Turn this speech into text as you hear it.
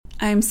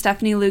I'm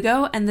Stephanie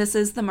Lugo, and this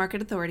is the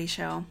Market Authority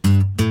Show.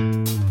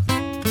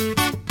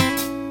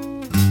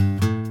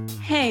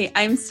 Hey,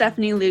 I'm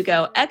Stephanie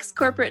Lugo,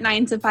 ex-corporate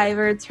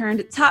 9-to-5er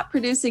turned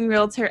top-producing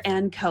realtor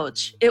and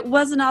coach. It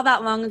wasn't all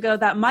that long ago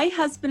that my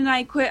husband and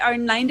I quit our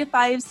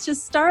 9-to-5s to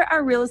start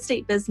our real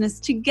estate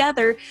business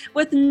together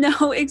with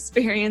no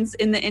experience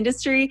in the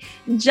industry,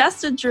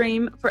 just a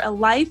dream for a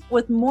life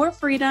with more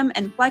freedom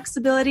and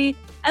flexibility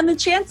and the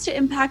chance to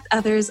impact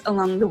others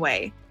along the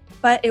way.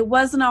 But it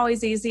wasn't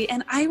always easy,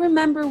 and I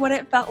remember what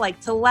it felt like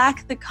to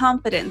lack the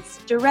confidence,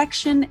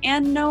 direction,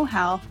 and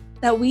know-how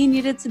that we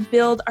needed to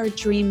build our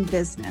dream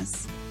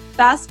business.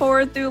 Fast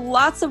forward through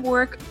lots of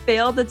work,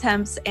 failed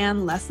attempts,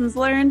 and lessons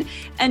learned,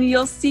 and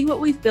you'll see what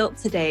we've built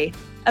today.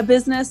 A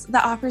business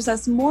that offers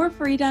us more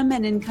freedom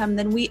and income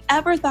than we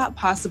ever thought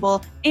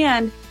possible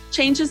and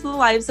changes the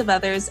lives of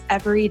others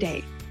every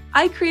day.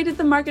 I created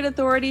the Market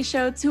Authority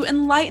Show to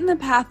enlighten the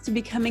path to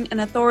becoming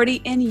an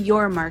authority in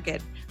your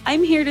market.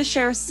 I'm here to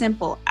share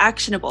simple,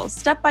 actionable,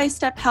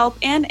 step-by-step help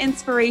and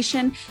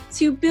inspiration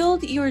to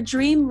build your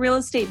dream real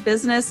estate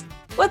business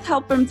with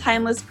help from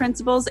timeless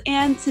principles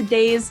and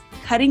today's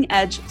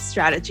cutting-edge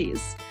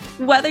strategies.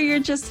 Whether you're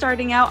just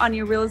starting out on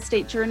your real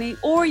estate journey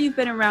or you've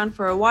been around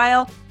for a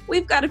while,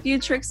 we've got a few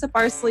tricks up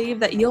our sleeve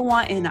that you'll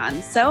want in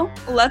on. So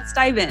let's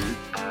dive in.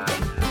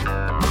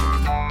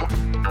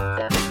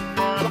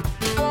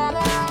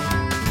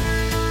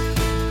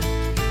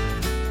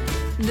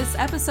 This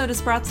episode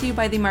is brought to you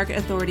by the Market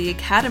Authority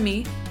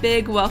Academy.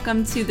 Big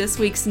welcome to this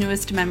week's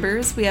newest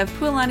members. We have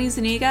Pualani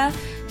Zuniga,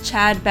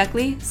 Chad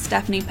Beckley,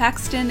 Stephanie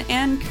Paxton,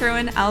 and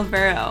Kerwin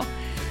Alvaro.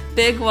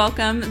 Big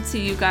welcome to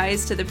you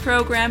guys to the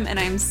program, and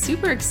I'm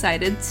super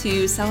excited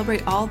to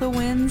celebrate all the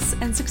wins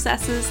and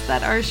successes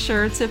that are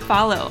sure to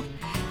follow.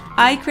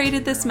 I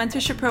created this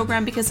mentorship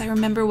program because I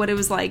remember what it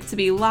was like to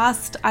be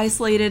lost,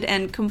 isolated,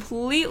 and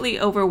completely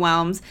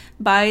overwhelmed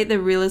by the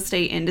real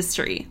estate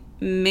industry.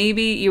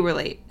 Maybe you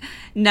relate.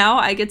 Now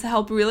I get to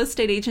help real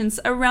estate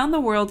agents around the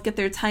world get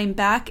their time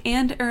back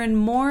and earn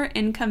more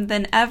income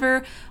than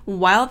ever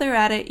while they're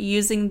at it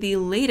using the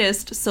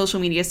latest social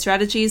media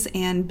strategies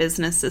and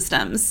business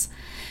systems.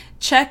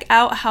 Check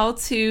out how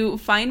to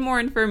find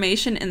more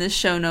information in the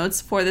show notes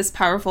for this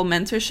powerful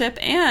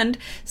mentorship and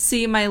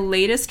see my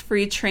latest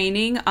free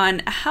training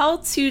on how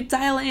to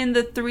dial in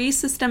the 3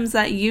 systems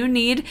that you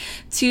need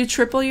to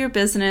triple your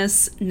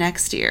business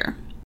next year.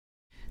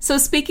 So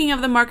speaking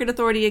of the Market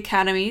Authority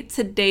Academy,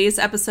 today's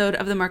episode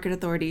of the Market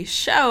Authority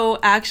Show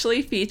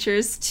actually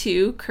features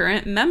 2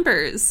 current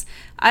members.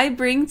 I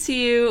bring to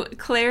you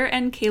Claire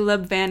and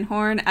Caleb Van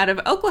Horn out of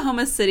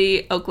Oklahoma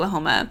City,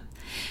 Oklahoma.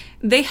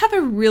 They have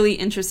a really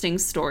interesting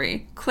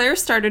story. Claire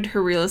started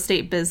her real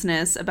estate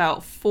business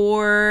about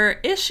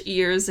 4-ish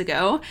years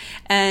ago,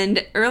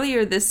 and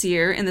earlier this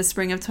year, in the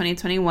spring of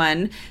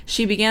 2021,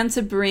 she began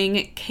to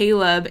bring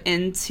Caleb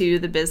into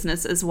the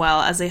business as well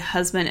as a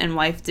husband and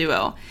wife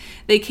duo.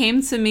 They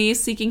came to me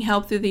seeking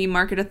help through the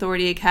Market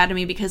Authority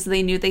Academy because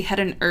they knew they had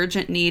an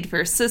urgent need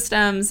for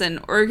systems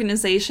and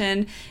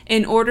organization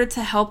in order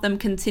to help them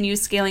continue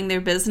scaling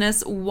their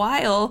business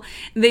while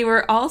they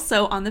were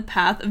also on the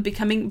path of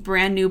becoming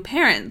brand new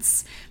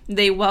parents.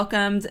 They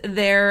welcomed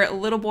their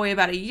little boy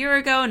about a year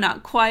ago,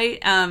 not quite,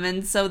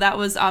 and so that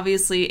was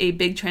obviously a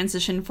big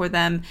transition for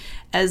them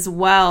as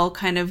well,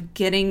 kind of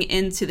getting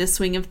into the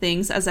swing of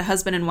things as a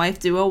husband and wife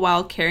duo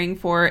while caring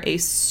for a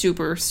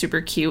super,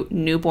 super cute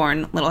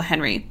newborn little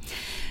Henry.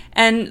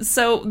 And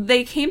so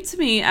they came to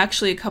me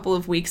actually a couple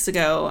of weeks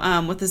ago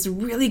with this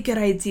really good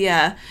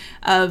idea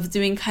of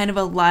doing kind of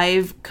a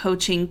live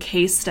coaching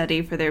case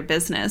study for their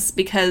business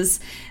because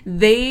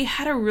they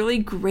had a really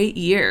great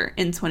year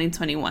in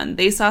 2021.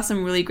 They saw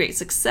some really great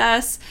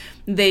success.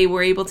 They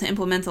were able to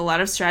implement a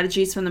lot of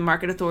strategies from the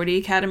Market Authority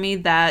Academy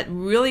that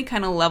really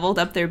kind of leveled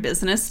up their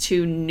business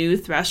to new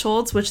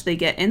thresholds, which they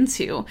get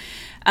into.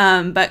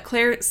 But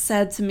Claire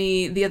said to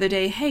me the other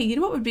day, hey, you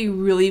know what would be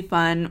really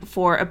fun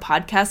for a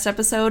podcast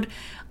episode?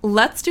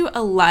 Let's do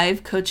a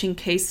live coaching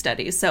case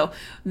study. So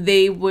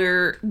the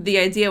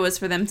idea was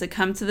for them to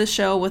come to the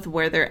show with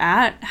where they're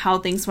at, how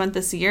things went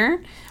this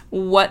year,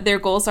 what their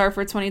goals are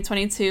for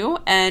 2022,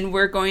 and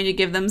we're going to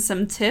give them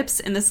some tips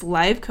in this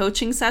live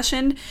coaching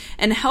session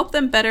and help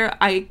them better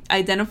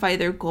identify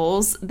their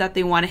goals that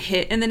they want to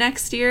hit in the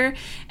next year,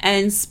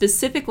 and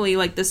specifically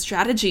like the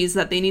strategies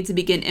that they need to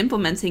begin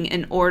implementing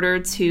in order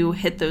to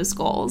hit those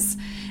goals.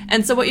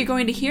 And so what you're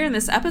going to hear in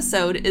this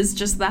episode is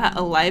just that,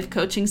 a live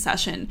coaching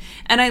session.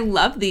 And I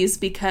love these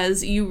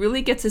because you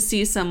really get to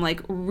see some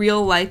like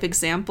real life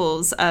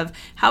examples of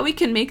how we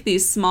can make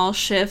these small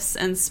shifts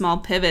and small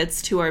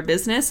pivots to our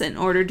business in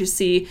order to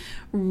see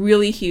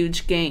really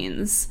huge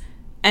gains.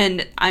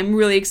 And I'm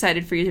really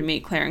excited for you to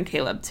meet Claire and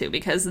Caleb too,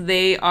 because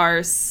they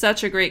are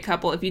such a great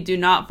couple. If you do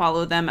not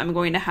follow them, I'm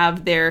going to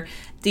have their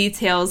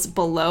details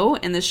below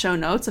in the show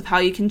notes of how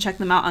you can check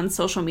them out on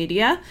social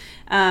media.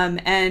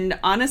 And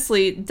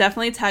honestly,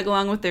 definitely tag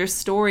along with their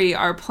story.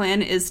 Our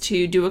plan is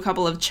to do a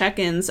couple of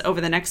check-ins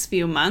over the next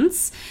few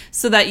months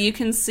so that you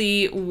can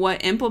see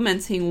what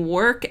implementing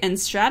work and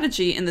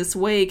strategy in this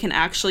way can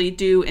actually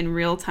do in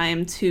real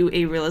time to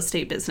a real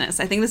estate business.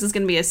 I think this is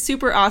going to be a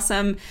super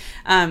awesome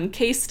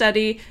case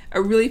study,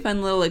 a really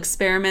fun little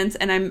experiment,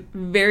 and I'm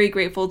very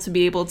grateful to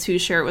be able to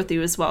share it with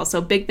you as well. So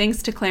big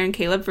thanks to Claire and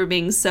Caleb for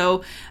being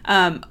so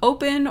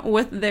open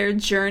with their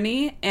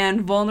journey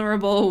and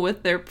vulnerable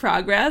with their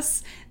progress.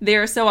 They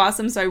are so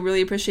awesome, so I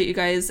really appreciate you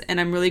guys, and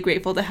I'm really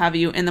grateful to have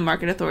you in the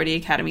Market Authority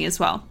Academy as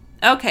well.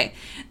 Okay,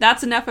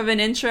 that's enough of an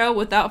intro.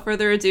 Without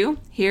further ado,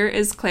 here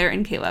is Claire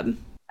and Caleb.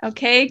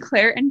 Okay,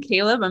 Claire and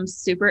Caleb, I'm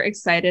super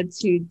excited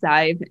to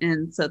dive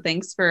in. So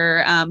thanks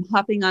for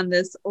hopping on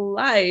this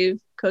live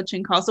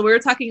coaching call. So we were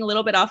talking a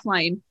little bit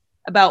offline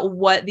about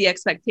what the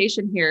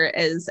expectation here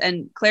is.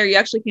 And Claire, you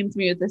actually came to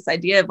me with this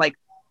idea of like,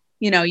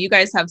 you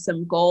guys have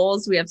some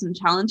goals. We have some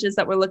challenges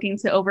that we're looking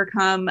to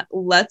overcome.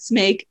 Let's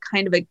make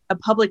kind of a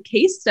public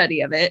case study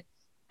of it.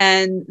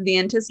 And the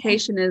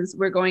anticipation is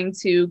we're going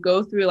to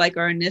go through like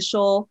our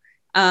initial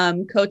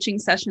coaching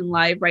session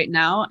live right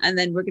now. And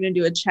then we're going to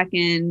do a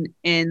check-in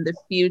in the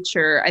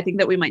future. I think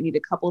that we might need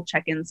a couple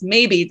check-ins,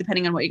 maybe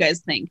depending on what you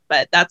guys think,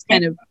 but that's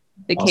kind of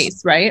the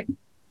case, right?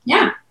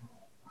 Yeah.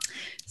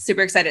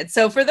 Super excited.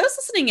 So for those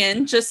listening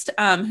in, just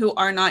who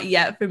are not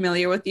yet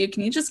familiar with you,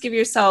 can you just give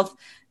yourself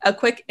a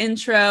quick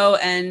intro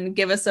and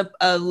give us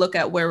a look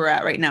at where we're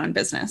at right now in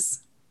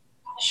business?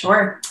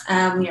 Sure.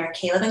 We are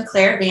Caleb and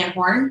Claire Van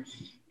Horn,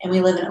 and we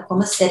live in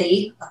Oklahoma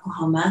City,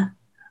 Oklahoma.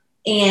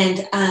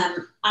 And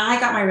I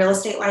got my real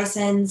estate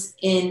license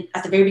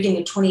at the very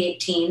beginning of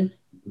 2018,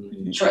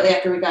 shortly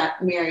after we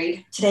got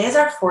married. Today is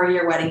our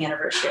 4-year wedding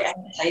anniversary. I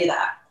can tell you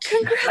that.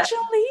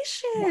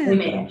 Congratulations. We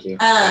made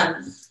it.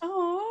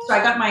 So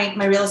I got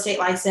my real estate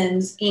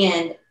license,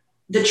 and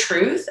the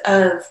truth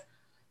of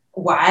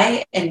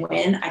why and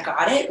when I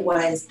got it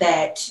was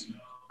that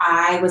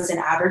I was in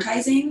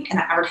advertising and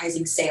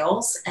advertising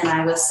sales, and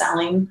I was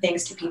selling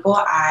things to people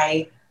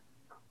I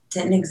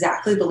didn't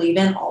exactly believe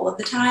in all of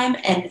the time.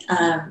 And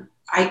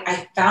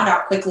I found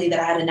out quickly that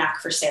I had a knack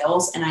for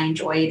sales, and I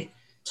enjoyed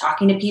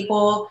talking to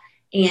people,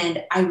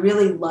 and I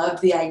really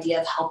loved the idea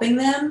of helping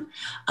them.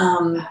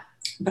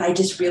 But I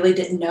just really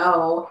didn't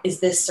know, is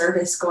this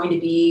service going to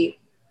be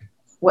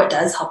what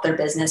does help their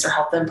business or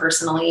help them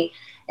personally?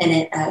 And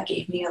it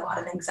gave me a lot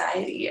of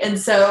anxiety. And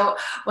so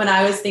when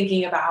I was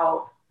thinking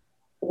about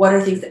what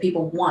are things that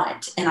people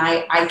want, and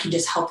I can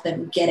just help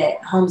them get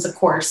it. Homes, of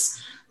course,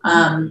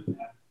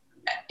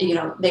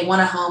 they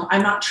want a home.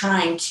 I'm not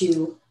trying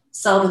to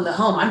sell them the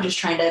home. I'm just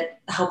trying to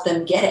help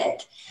them get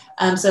it.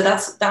 So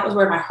that was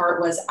where my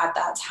heart was at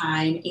that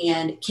time.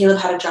 And Caleb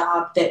had a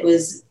job that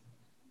was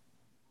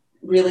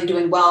really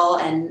doing well.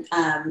 And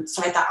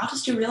so I thought, I'll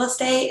just do real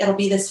estate. It'll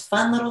be this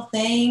fun little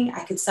thing.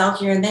 I could sell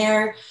here and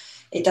there.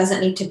 It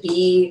doesn't need to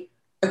be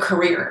a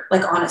career.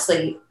 Like,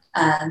 honestly,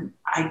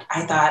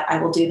 I thought I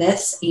will do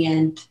this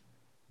and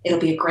it'll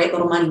be a great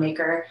little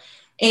moneymaker.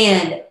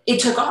 And it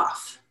took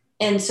off.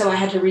 And so I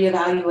had to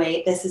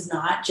reevaluate. This is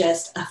not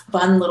just a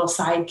fun little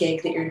side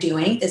gig that you're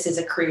doing. This is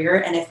a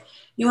career. And if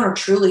you want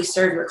to truly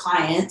serve your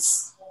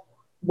clients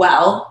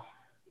well,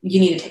 you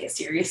need to take it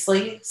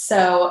seriously.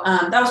 So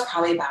that was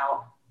probably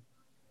about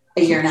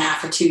a year and a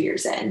half or 2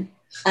 years in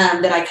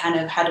that I kind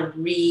of had to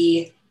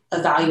reevaluate.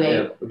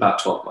 Yeah,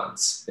 about 12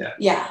 months. Yeah.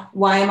 Yeah.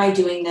 Why am I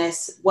doing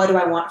this? What do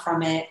I want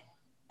from it?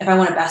 If I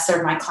want to best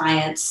serve my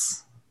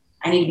clients,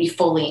 I need to be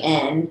fully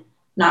in,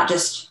 not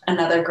just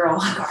another girl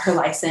who got her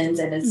license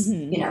and is,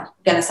 going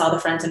to sell to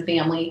friends and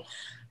family.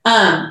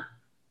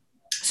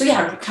 So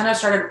yeah, I kind of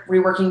started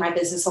reworking my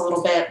business a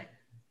little bit.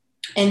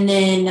 And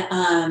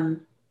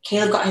then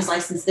Caleb got his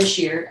license this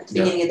year, at the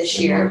beginning of this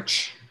year,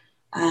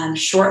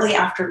 shortly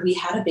after we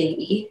had a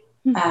baby.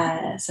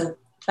 So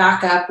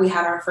back up, we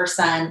had our first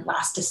son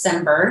last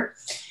December,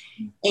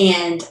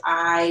 and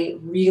I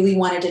really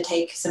wanted to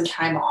take some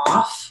time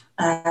off.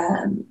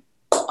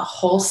 A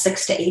whole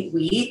 6 to 8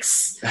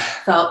 weeks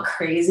felt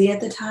crazy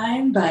at the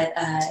time, but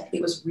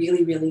it was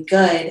really, really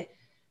good.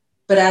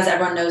 But as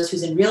everyone knows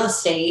who's in real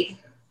estate,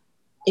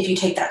 if you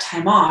take that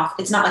time off,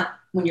 it's not like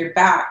when you're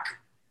back,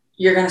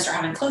 you're going to start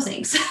having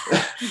closings,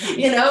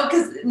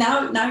 because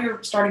now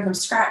you're starting from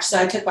scratch. So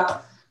I took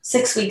about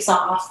 6 weeks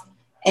off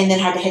and then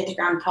had to hit the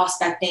ground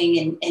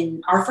prospecting.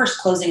 And our first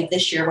closing of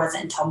this year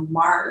wasn't until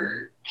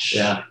March.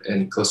 Yeah.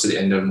 And close to the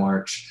end of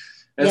March.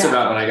 That's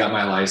about when I got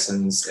my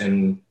license.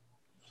 And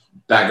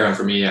background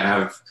for me, I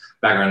have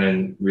background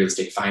in real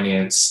estate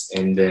finance,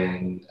 and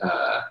then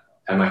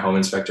had my home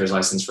inspector's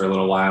license for a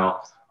little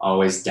while.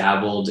 Always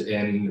dabbled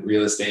in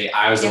real estate.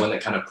 I was the one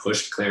that kind of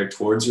pushed Claire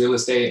towards real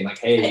estate and like,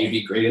 hey, you'd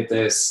be great at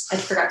this. I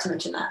forgot to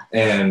mention that.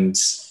 And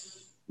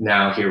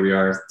now here we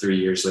are 3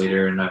 years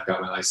later, and I've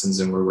got my license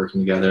and we're working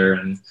together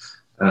and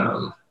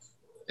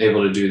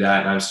able to do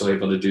that. And I'm still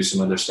able to do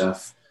some other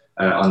stuff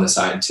on the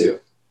side too.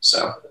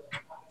 So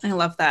I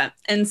love that.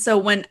 And so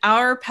when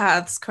our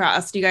paths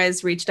crossed, you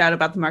guys reached out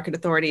about the Market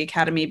Authority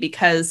Academy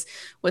because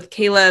with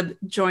Caleb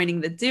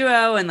joining the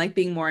duo and like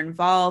being more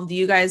involved,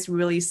 you guys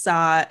really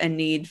saw a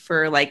need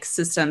for like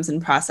systems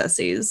and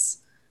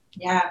processes.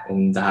 Yeah.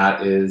 And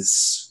that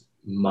is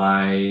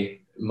my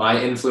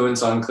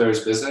influence on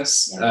Claire's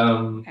business.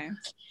 Okay.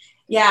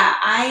 Yeah,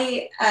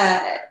 I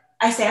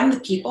say I'm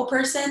the people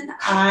person.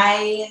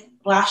 I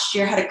last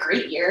year had a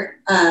great year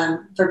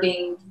for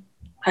being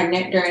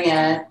pregnant during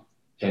a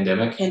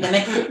pandemic.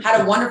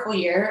 Had a wonderful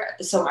year,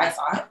 so I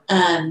thought.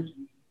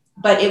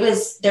 But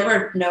there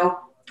were no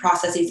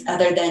processes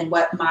other than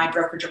what my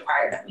brokerage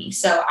required of me.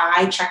 So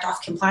I checked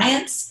off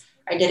compliance.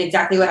 I did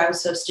exactly what I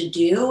was supposed to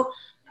do.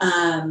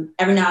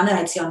 Every now and then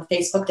I'd see on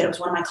Facebook that it was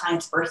one of my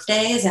clients'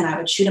 birthdays, and I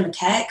would shoot them a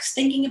text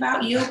thinking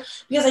about you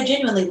because I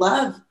genuinely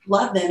love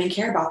them and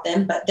care about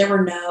them. But there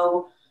were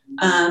no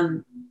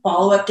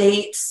follow-up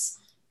dates.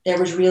 There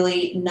was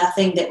really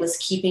nothing that was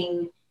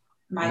keeping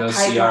my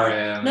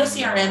pipeline. No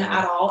CRM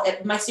at all.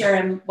 My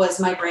CRM was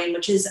my brain,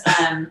 which is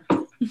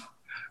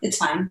it's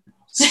fine.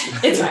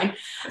 It's fine.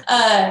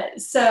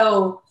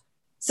 So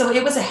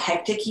it was a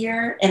hectic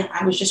year, and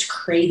I was just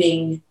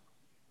craving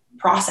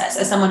process.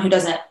 As someone who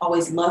doesn't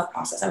always love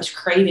process, I was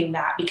craving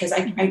that because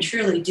I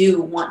truly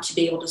do want to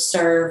be able to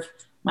serve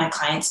my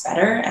clients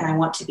better, and I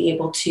want to be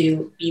able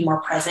to be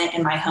more present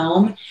in my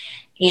home.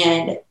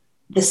 And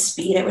the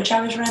speed at which I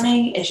was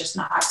running is just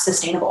not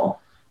sustainable.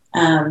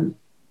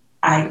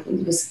 I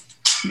was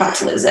about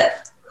to lose it.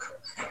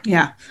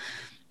 Yeah.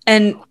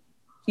 And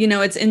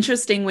it's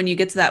interesting when you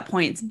get to that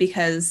point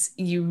because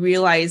you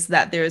realize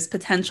that there's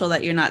potential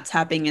that you're not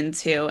tapping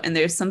into. And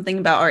there's something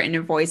about our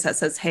inner voice that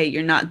says, hey,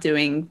 you're not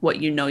doing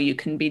what you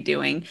can be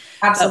doing.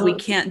 Absolutely. But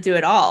we can't do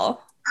it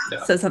all.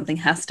 Yeah. So something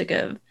has to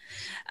give.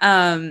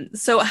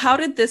 So how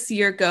did this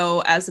year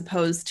go as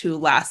opposed to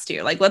last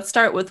year? Like, let's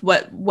start with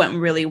what went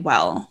really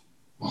well.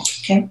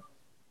 Okay.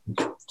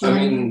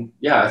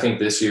 I think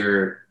this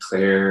year,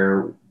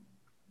 Claire,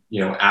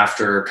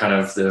 after kind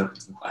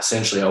of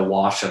essentially a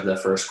wash of the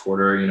first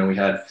quarter, we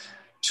had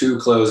 2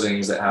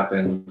 closings that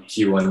happened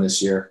Q1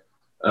 this year.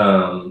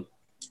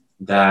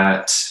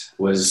 That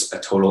was a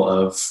total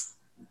of,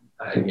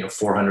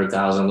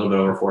 $400,000, a little bit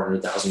over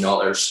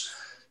 $400,000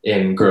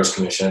 in gross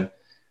commission.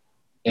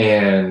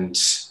 And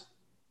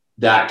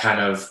that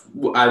kind of,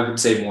 I would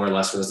say more or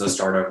less was the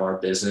start of our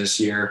business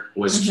year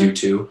was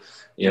Q2.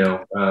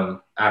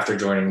 After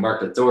joining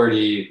Market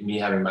Authority, me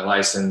having my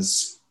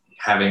license,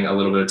 having a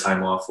little bit of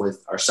time off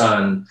with our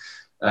son,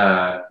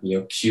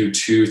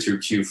 Q2 through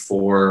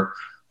Q4,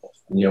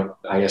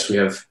 I guess we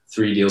have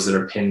 3 deals that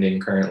are pending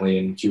currently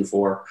in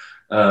Q4.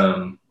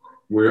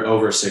 We're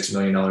over $6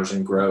 million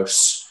in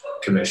gross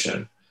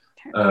commission.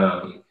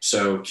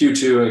 So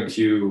Q2 and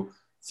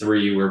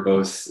Q3 were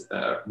both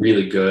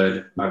really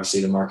good. Obviously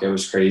the market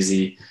was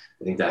crazy.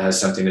 I think that has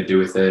something to do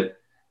with it.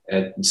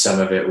 And some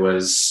of it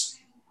was,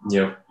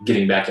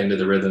 getting back into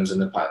the rhythms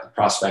and the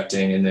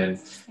prospecting, and then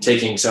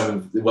taking some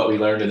of what we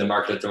learned in the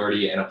Market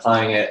Authority and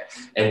applying it,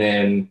 and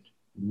then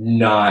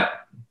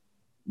not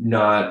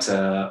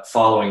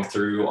following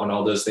through on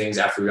all those things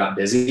after we got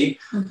busy.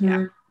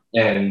 Mm-hmm.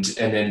 And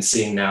then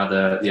seeing now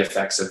the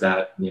effects of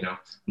that,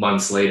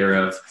 months later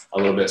of a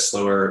little bit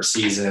slower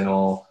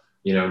seasonal,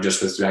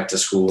 just with back to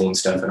school and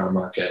stuff in our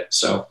market.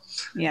 So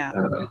yeah,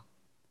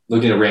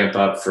 looking to ramp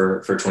up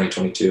for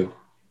 2022.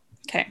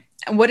 Okay.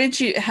 What did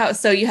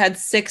so you had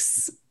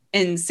 6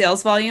 in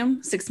sales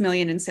volume, 6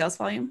 million in sales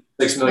volume?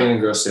 6 million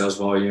in gross sales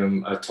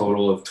volume, a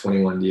total of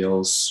 21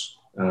 deals.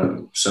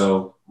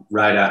 So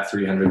right at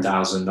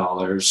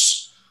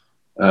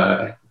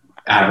 $300,000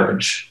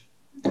 average.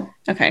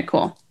 Okay,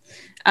 cool.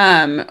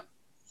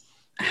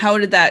 How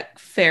did that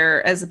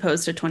fare as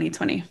opposed to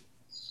 2020?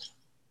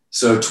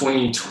 So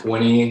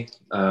 2020,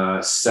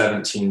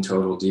 17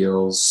 total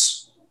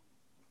deals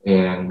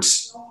and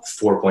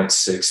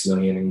 4.6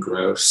 million in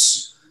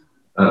gross.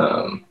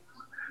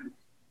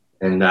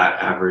 And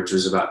that average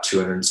was about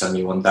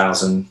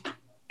 271,000.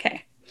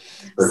 Okay.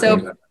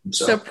 So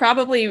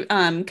probably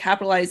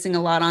capitalizing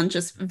a lot on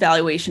just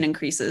valuation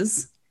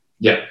increases.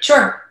 Yeah.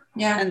 Sure.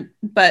 Yeah.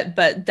 But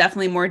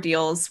definitely more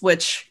deals,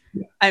 which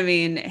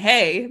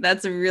hey,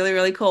 that's really,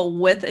 really cool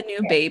with a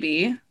new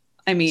baby.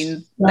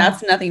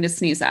 That's nothing to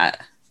sneeze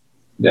at.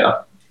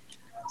 Yeah.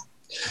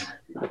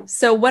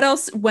 So what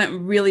else went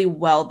really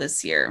well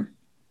this year?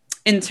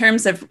 In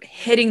terms of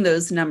hitting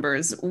those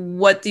numbers,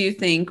 what do you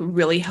think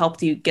really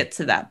helped you get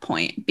to that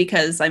point?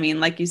 Because,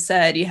 like you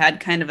said, you had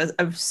kind of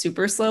a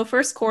super slow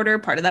first quarter.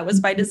 Part of that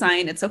was by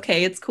design. It's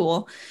okay. It's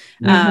cool.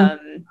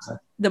 Mm-hmm.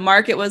 The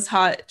market was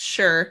hot,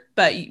 sure.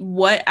 But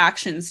what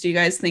actions do you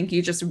guys think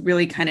you just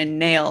really kind of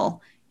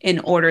nail in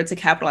order to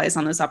capitalize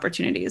on those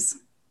opportunities?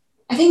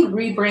 I think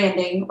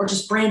rebranding or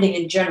just branding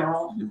in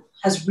general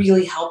has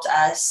really helped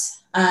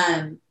us.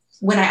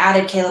 When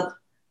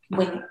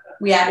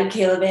we added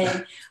Caleb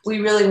in, we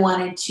really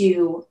wanted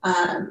to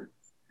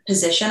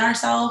position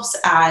ourselves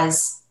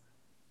as,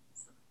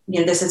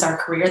 this is our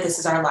career, this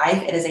is our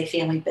life, it is a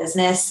family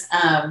business.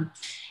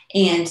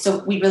 And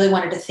so we really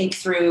wanted to think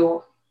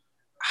through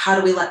how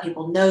do we let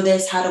people know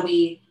this? How do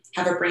we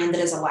have a brand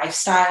that is a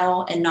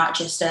lifestyle and not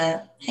just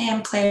a, hey,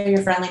 I'm Claire,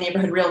 your friendly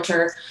neighborhood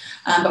realtor,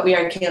 but we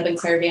are Caleb and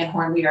Claire Van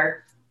Horn. We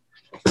are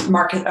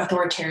market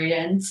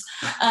authoritarians.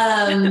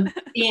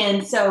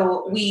 And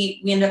so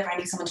we ended up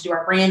finding someone to do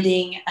our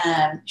branding.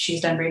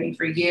 She's done branding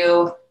for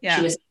you. Yeah.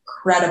 She was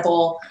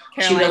incredible.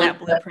 Caroline at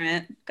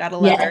Blueprint. Gotta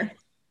love her.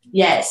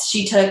 Yes.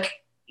 She took,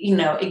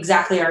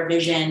 exactly our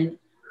vision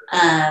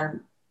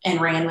and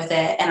ran with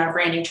it. And our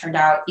branding turned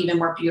out even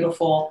more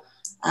beautiful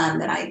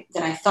than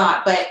I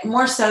thought, but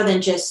more so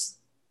than just,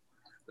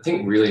 I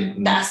think really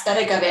the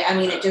aesthetic of it. I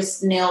mean, it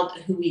just nailed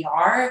who we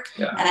are.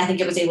 Yeah. And I think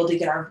it was able to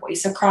get our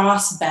voice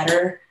across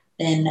better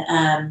than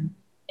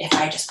if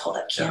I just pulled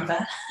up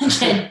Canva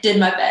and did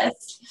my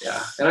best.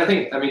 Yeah. And I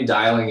think,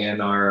 dialing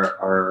in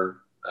our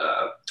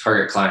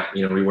target client,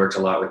 we worked a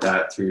lot with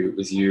that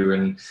with you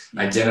and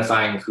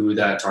identifying who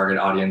that target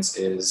audience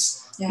is,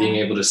 being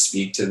able to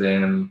speak to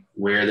them,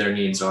 where their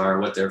needs are,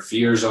 what their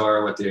fears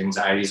are, what their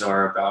anxieties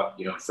are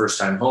about, first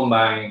time home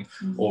buying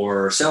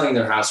or selling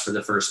their house for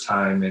the first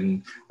time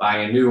and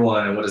buying a new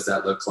one. And what does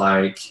that look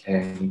like?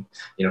 And,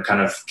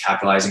 kind of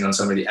capitalizing on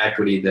some of the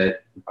equity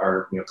that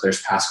our,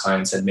 Claire's past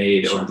clients had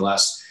made over the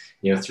last,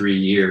 3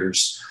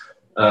 years.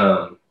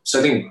 So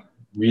I think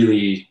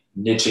really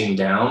niching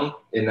down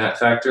in that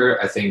factor,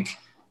 I think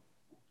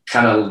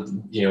kind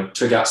of,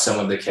 took out some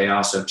of the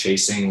chaos of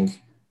chasing,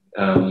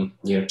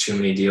 too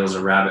many deals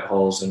or rabbit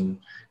holes and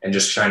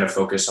just trying to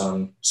focus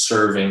on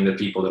serving the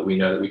people that we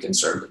know that we can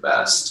serve the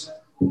best.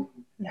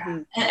 Yeah.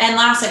 And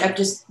lastly, I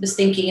just was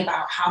thinking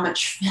about how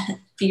much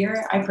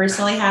fear I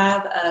personally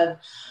have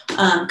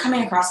of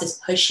coming across as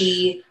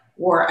pushy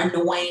or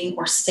annoying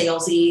or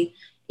salesy.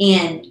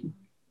 And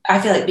I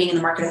feel like being in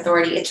the Market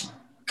Authority, it's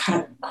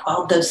kind of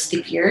quelled those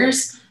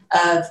fears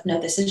of, no,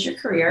 this is your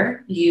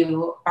career.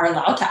 You are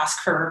allowed to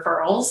ask for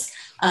referrals.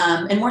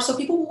 And more so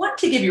people want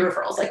to give you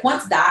referrals. Like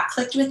once that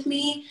clicked with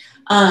me,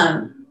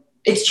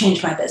 it's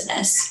changed my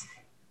business.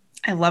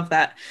 I love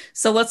that.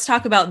 So let's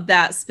talk about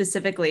that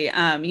specifically.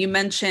 You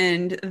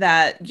mentioned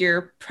that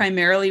you're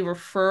primarily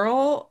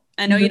referral.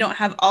 I know you don't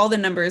have all the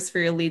numbers for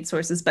your lead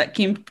sources, but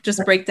can you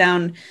just break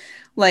down,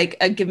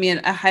 give me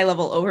a high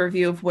level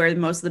overview of where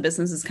most of the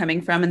business is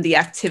coming from and the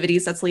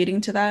activities that's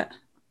leading to that?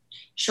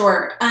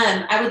 Sure.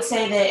 I would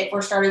say that if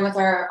we're starting with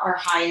our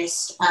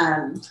highest,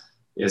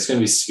 it's going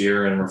to be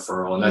sphere and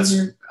referral, and that's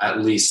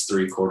at least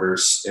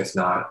 3/4, if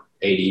not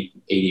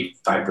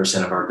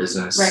 85% of our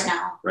business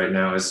right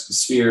now is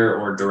sphere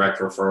or direct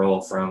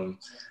referral from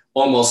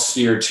almost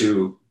sphere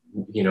to,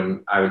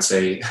 I would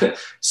say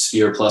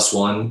sphere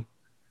 +1.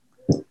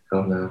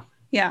 Oh no.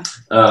 Yeah.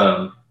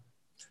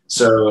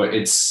 So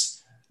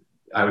it's,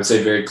 I would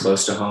say very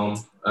close to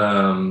home.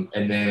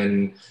 And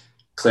then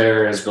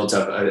Claire has built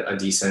up a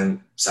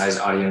decent sized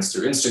audience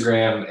through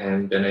Instagram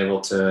and been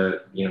able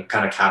to,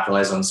 kind of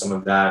capitalize on some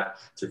of that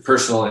through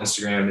personal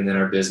Instagram and then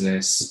our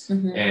business.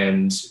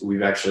 And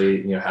we've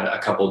actually, had a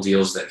couple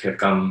deals that have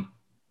come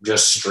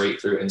just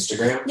straight through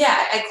Instagram.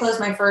 Yeah. I closed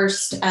my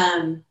first,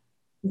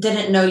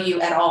 didn't know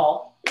you at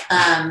all,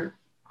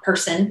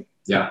 person.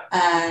 Yeah.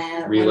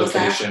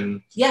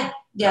 Relocation.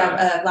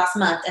 Last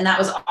month. And that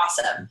was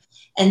awesome.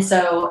 And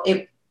so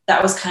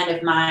that was kind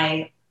of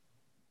my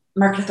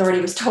Market Authority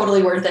was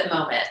totally worth it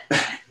moment.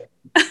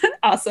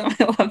 Awesome.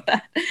 I love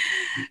that.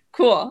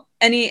 Cool.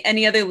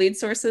 Any other lead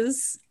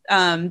sources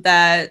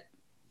that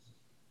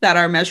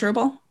are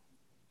measurable?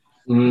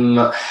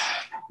 Not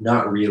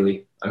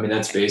really.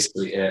 That's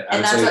basically it.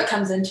 And that's what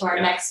comes into our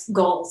next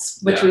goals,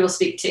 which we will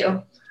speak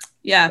to.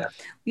 Yeah.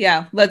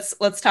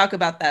 Let's talk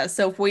about that.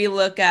 So if we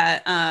look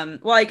at,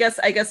 I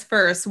guess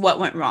first, what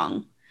went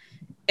wrong?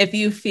 If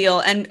you feel,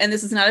 and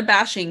this is not a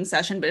bashing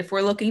session, but if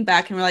we're looking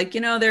back and we're like,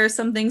 there are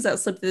some things that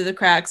slipped through the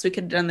cracks, we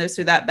could have done this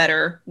or that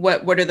better.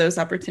 What are those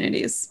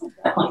opportunities?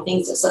 Definitely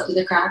things that slipped through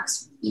the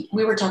cracks.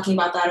 We were talking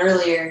about that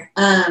earlier.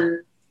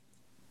 Do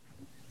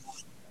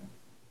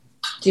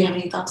you have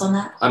any thoughts on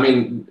that?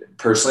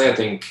 Personally, I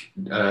think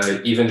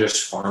even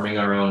just farming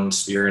our own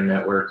sphere and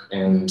network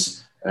and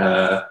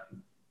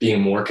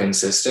being more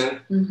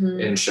consistent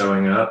in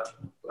showing up,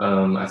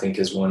 I think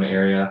is one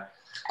area.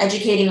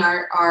 Educating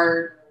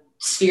our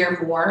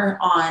sphere more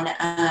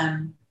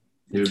on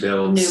new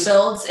builds.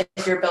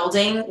 If you're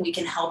building, we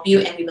can help you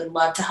and we would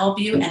love to help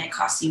you, and it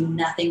costs you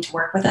nothing to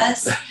work with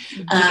us.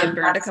 You get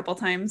burned a couple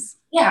times.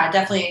 Yeah,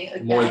 definitely.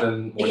 More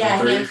than a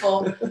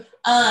handful.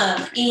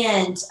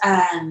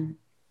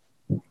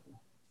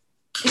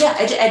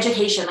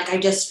 Education.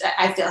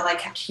 I feel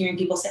like I'm hearing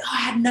people say, I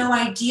had no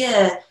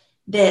idea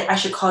that I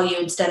should call you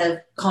instead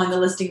of calling the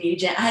listing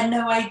agent. I had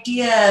no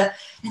idea.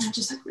 And I'm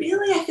just like,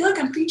 really? I feel like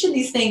I'm preaching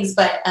these things,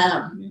 but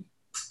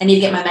I need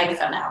to get my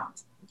megaphone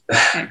out.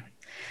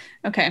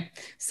 Okay.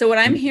 So what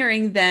I'm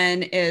hearing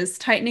then is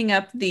tightening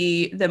up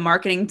the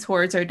marketing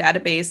towards our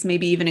database,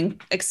 maybe even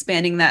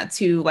expanding that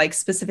to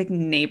specific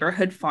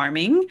neighborhood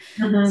farming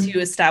to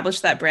establish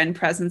that brand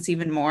presence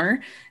even more.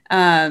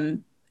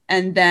 And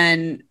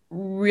then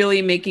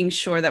really making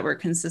sure that we're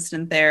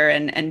consistent there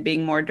and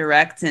being more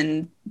direct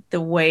in the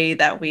way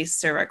that we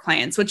serve our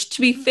clients, which, to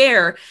be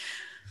fair,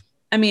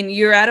 I mean,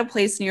 you're at a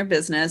place in your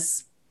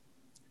business,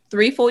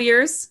 3 full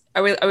years.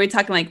 Are we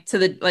talking like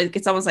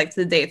it's almost like to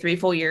the day, 3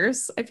 full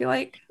years, I feel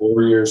like.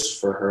 4 years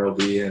for her will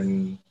be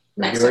in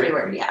next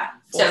February. Yeah.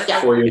 So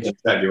yeah. 4 years in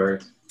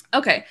February.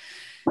 Okay.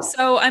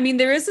 So, I mean,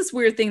 there is this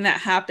weird thing that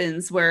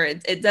happens where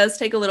it does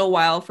take a little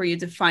while for you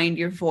to find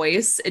your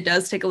voice. It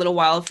does take a little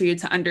while for you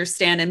to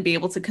understand and be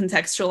able to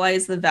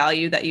contextualize the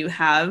value that you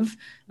have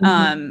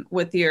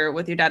with your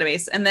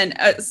database. And then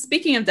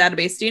speaking of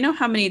database, do you know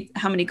how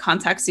many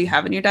contacts you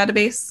have in your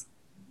database?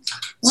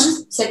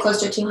 Say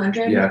close to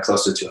 200. Yeah,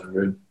 close to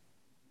 200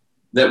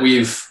 that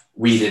we've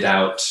weeded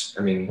out.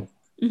 I mean,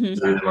 through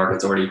the Market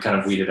Authority, kind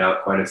of weeded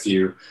out quite a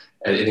few.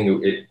 I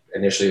think it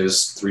initially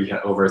was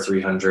over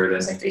 300. It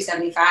was like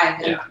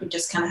 375. And we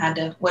just kind of had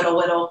to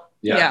whittle.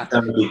 Yeah.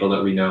 The people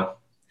that we know.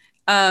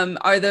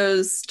 Are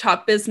those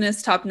top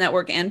business, top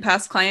network, and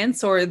past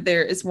clients, or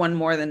there is one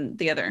more than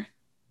the other?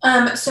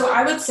 So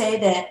I would say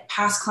that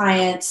past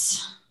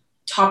clients,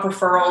 top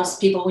referrals,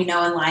 people we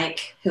know and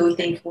like, who we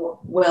think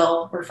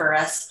will refer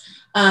us.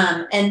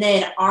 And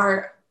then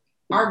our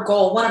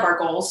goal, one of our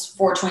goals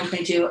for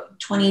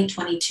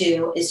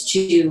 2022 is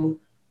to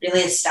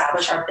really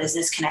establish our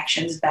business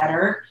connections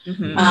better.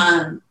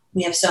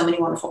 We have so many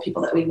wonderful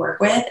people that we work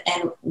with,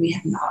 and we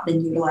have not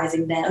been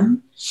utilizing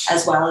them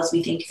as well as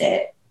we think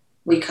that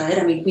we could.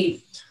 I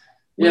mean,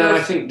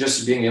 I think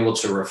just being able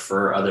to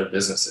refer other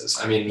businesses.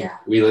 I mean,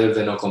 we live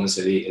in Oklahoma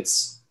City.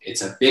 It's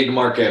a big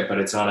market, but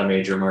it's not a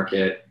major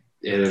market.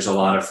 There's a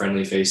lot of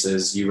friendly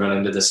faces. You run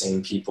into the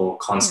same people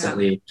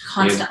constantly.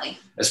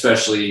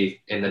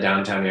 Especially in the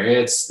downtown area,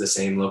 it's the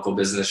same local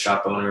business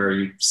shop owner.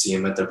 You see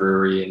them at the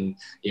brewery, and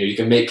you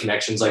can make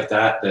connections like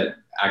that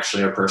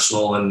actually are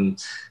personal.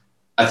 And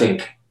I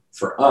think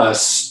for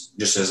us,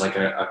 just as like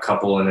a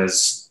couple, and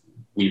as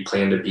we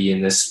plan to be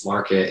in this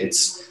market,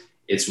 it's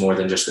more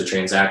than just the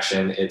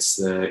transaction. It's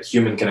the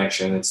human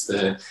connection. It's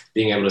the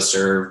being able to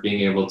serve,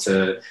 being able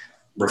to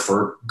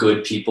refer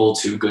good people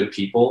to good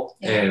people,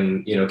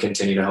 and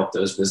continue to help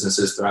those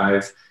businesses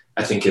thrive.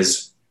 I think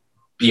is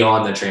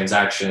beyond the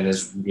transaction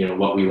is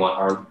what we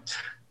want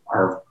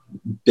our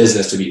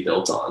business to be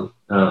built on,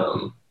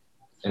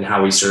 and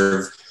how we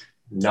serve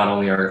not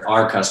only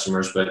our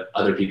customers but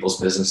other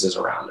people's businesses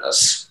around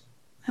us.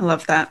 I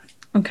love that.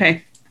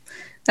 Okay,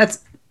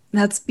 that's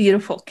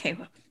beautiful,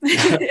 Caleb.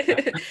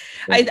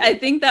 I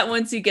think that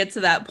once you get to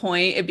that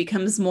point, it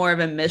becomes more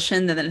of a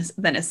mission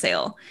than a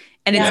sale.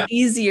 And it's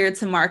easier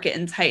to market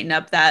and tighten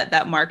up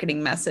that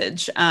marketing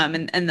message.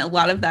 And a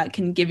lot of that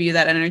can give you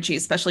that energy,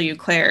 especially you,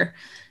 Claire,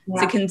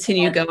 to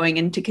continue going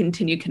and to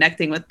continue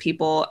connecting with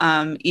people,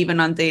 even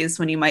on days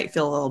when you might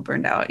feel a little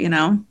burned out,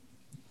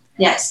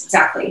 Yes,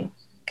 exactly.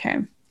 Okay.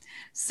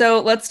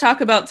 So let's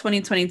talk about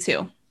 2022.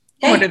 Okay.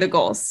 What are the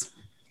goals?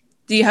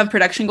 Do you have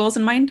production goals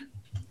in mind?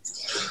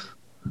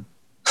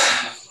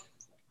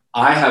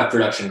 I have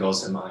production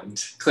goals in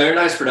mind. Claire and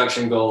I's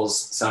production goals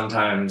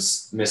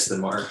sometimes miss the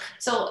mark.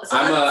 So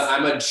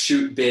I'm a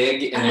shoot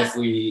big, and if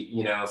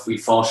we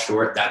fall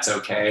short, that's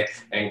okay.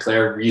 And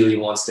Claire really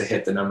wants to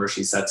hit the number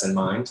she sets in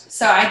mind.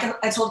 So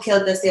I told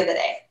Caleb this the other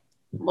day.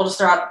 We'll just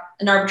throw out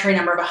an arbitrary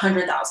number of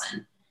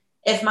 100,000.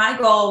 If my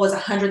goal was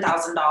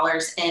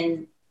 $100,000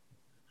 in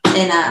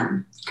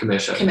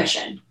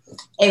commission,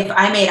 if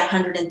I made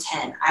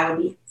 110, I would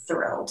be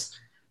thrilled.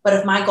 But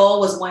if my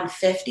goal was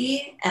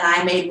 150 and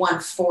I made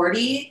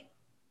 140,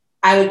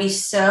 I would be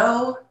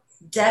so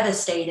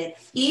devastated,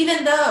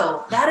 even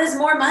though that is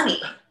more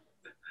money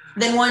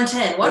than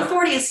 110.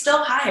 140 is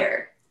still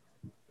higher.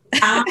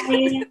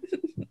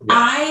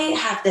 I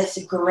have this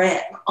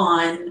grip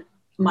on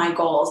my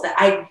goals that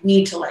I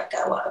need to let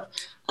go of.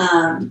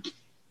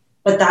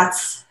 But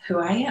that's who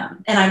I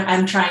am. And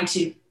I'm trying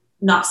to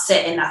not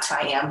sit and that's who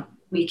I am.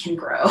 We can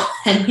grow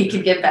and we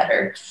can get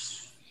better.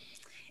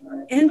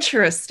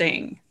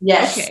 Interesting.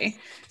 Yes. Okay.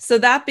 So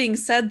that being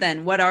said,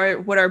 then what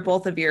are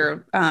both of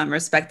your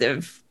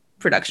respective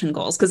production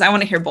goals? Because I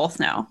want to hear both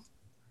now.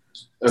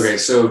 Okay.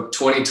 So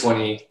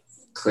 2020,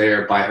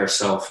 Claire by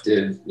herself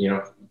did,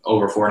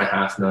 over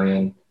 4.5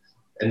 million.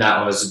 And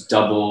that was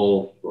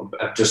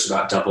just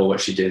about double what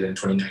she did in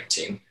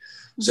 2019.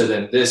 So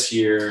then this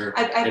year,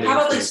 I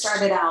probably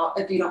started out,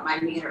 if you don't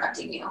mind me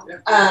interrupting you,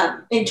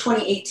 in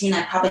 2018,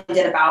 I probably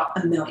did about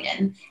 1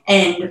 million,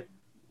 and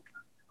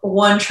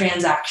one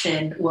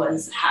transaction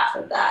was half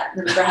of that.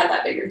 Remember, I had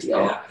that bigger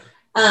deal. Yeah.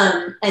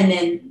 And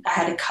then I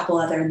had a couple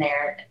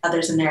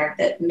others in there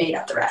that made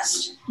up the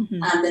rest.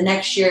 Mm-hmm. The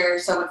next year,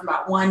 so I went from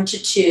about 1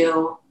 to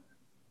 2,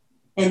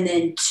 and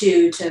then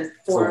 2 to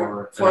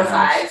 4 or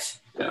 5.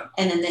 Yeah.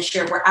 And then this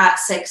year we're at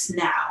 6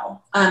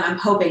 now. I'm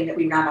hoping that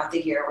we round out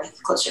the year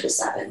with closer to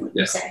 7, would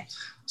you say?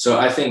 So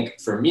I think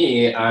for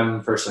me,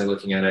 I'm personally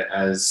looking at it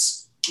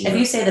as... If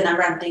you say the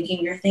number I'm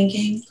thinking, you're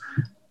thinking...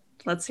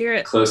 Let's hear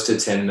it. Close to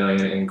 10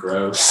 million in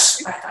gross.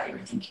 That's what I thought you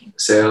were thinking.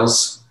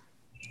 Sales.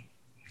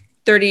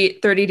 30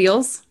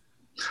 deals?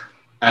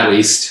 At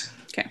least.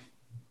 Okay.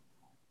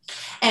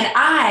 And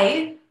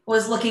I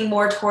was looking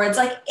more towards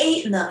like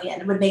 8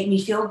 million would make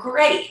me feel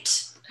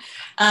great.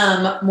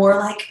 More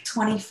like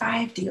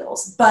 25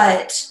 deals.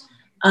 But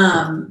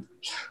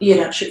you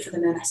don't shoot for the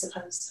moon, I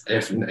suppose.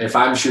 If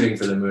I'm shooting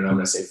for the moon, I'm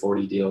going to say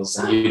 40 deals,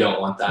 and you don't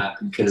want that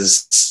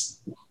because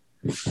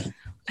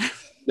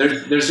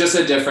there's just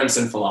a difference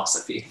in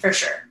philosophy. For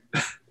sure.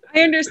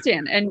 I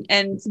understand.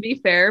 And to be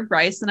fair,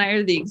 Bryce and I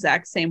are the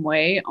exact same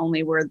way,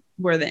 only we're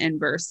the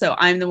inverse. So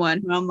I'm the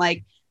one who I'm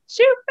like,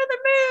 shoot for the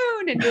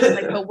moon. And you're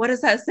like, but what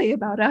does that say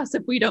about us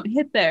if we don't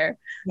hit there?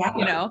 Yeah.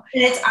 You know?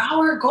 And it's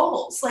our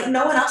goals. Like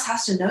no one else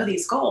has to know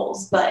these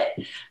goals. But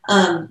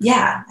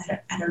yeah,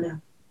 I don't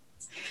know.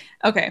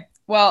 Okay.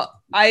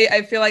 Well,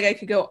 I feel like I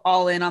could go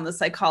all in on the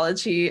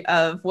psychology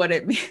of what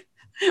it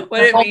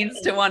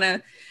means to want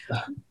to.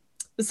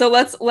 So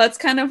let's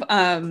kind of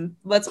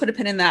let's put a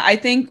pin in that. I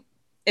think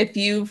if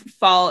you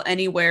fall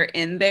anywhere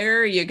in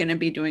there, you're going to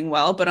be doing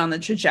well. But on the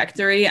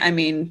trajectory, I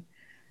mean,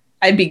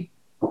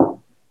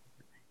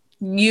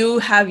 you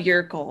have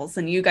your goals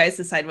and you guys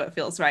decide what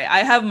feels right. I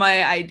have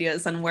my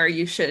ideas on where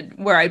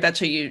I bet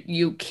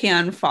you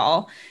can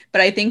fall. But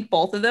I think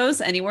both of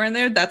those, anywhere in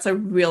there, that's a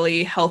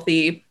really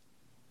healthy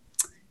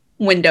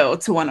window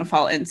to want to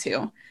fall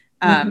into.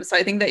 So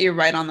I think that you're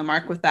right on the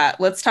mark with that.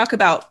 Let's talk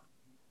about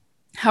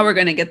how we're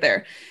going to get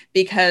there,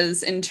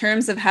 because in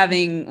terms of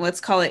having, let's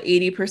call it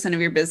 80%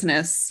 of your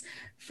business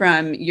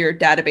from your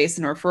database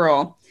and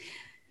referral,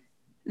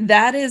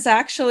 that is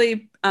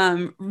actually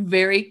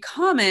very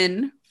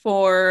common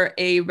for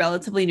a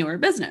relatively newer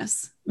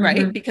business, right?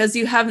 Mm-hmm. Because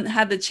you haven't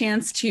had the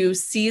chance to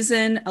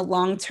season a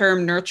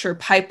long-term nurture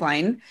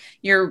pipeline.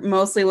 You're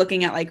mostly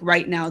looking at like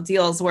right now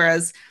deals,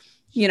 whereas,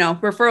 you know,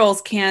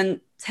 referrals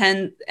can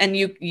tend, and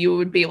you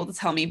would be able to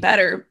tell me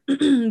better,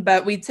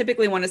 but we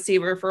typically want to see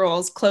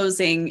referrals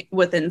closing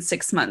within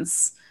 6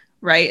 months,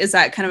 right? Is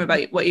that kind of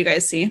about what you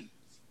guys see?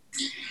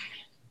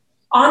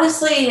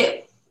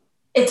 Honestly,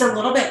 it's a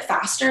little bit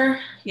faster.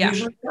 Yeah.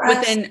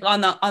 Within on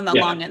the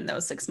long end,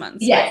 those 6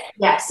 months.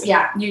 Yes.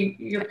 Yeah.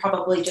 You're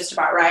probably just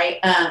about right.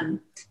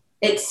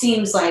 It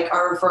seems like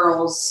our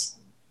referrals,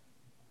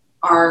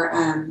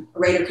 our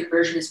rate of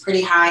conversion is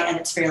pretty high and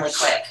it's fairly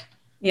quick.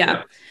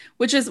 Yeah.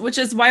 Which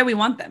is why we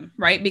want them,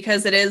 right?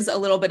 Because it is a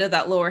little bit of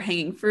that lower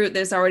hanging fruit.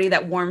 There's already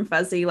that warm,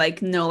 fuzzy,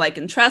 like know, like,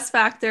 and trust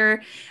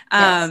factor.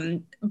 Yes.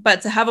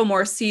 But to have a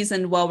more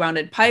seasoned,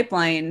 well-rounded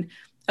pipeline,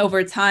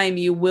 over time,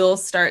 you will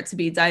start to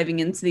be diving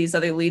into these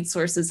other lead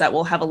sources that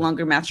will have a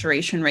longer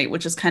maturation rate,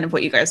 which is kind of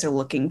what you guys are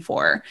looking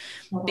for,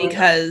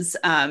 because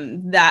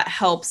that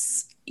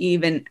helps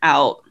even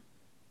out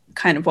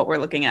kind of what we're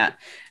looking at.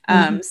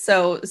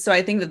 So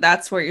I think that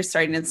that's where you're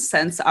starting to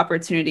sense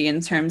opportunity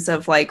in terms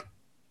of like,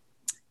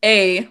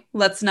 A,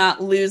 let's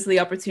not lose the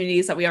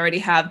opportunities that we already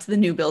have to the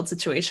new build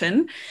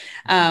situation,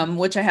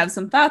 which I have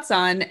some thoughts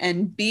on,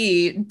 and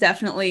B,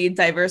 definitely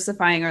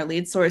diversifying our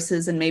lead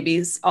sources and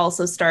maybe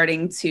also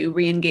starting to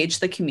re-engage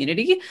the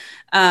community,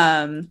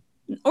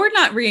 or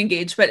not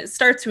re-engage, but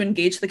start to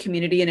engage the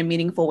community in a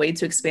meaningful way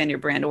to expand your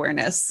brand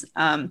awareness,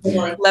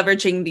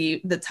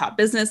 leveraging the top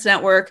business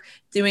network,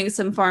 doing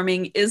some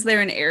farming. Is there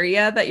an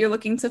area that you're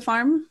looking to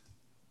farm?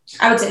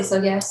 I would say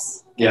so,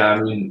 yes. Yeah,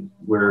 I mean,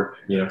 we're,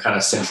 kind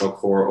of central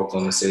core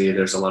Oklahoma City.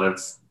 There's a lot of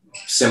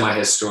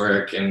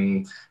semi-historic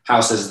and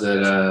houses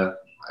that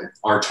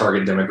our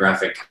target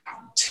demographic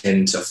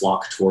tend to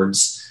flock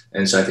towards.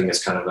 And so I think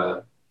it's kind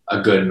of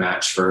a good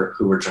match for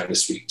who we're trying to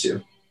speak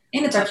to.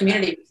 And it's our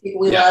community,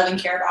 people we love and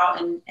care about,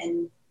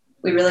 and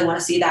we really want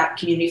to see that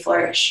community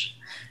flourish.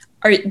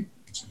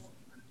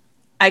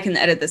 I can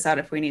edit this out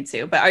if we need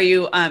to, but are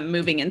you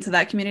moving into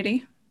that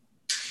community?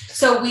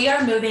 So we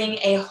are moving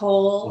a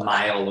whole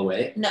mile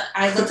away. No,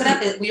 I looked it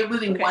up. We are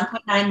moving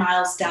 1.9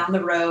 miles down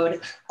the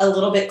road, a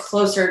little bit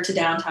closer to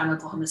downtown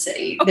Oklahoma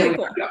City than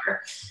we are. Yeah.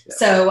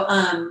 So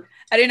I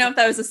didn't know if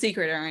that was a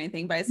secret or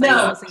anything, but I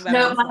saw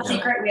no, not a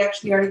secret.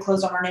 We already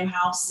closed on our new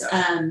house.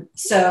 Yeah.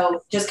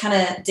 So just kind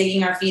of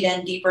digging our feet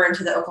in deeper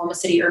into the Oklahoma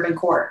City urban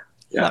core.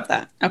 Yeah. Love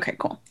that. Okay,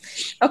 cool.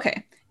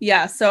 Okay.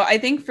 Yeah. So I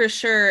think for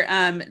sure,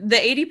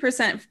 the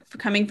 80%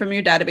 coming from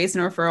your database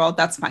and referral,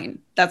 that's fine.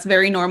 That's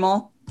very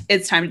normal.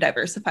 It's time to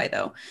diversify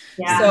though.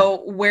 Yeah.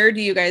 So where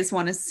do you guys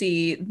want to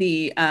see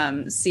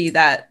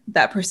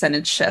that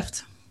percentage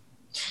shift?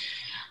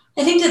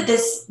 I think that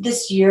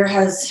this year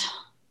has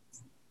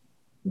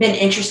been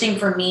interesting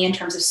for me in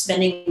terms of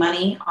spending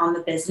money on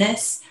the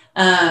business,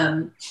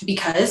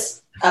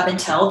 because up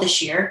until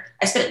this year,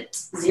 I spent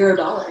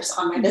 $0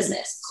 on my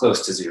business.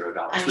 Close to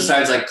 $0.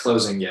 Besides like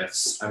closing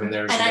gifts. I mean,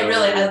 there's. And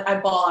I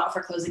ball out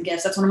for closing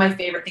gifts. That's one of my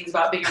favorite things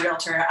about being a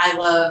realtor. I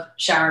love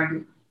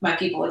showering my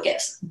people with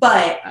gifts,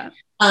 but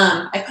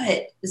I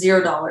put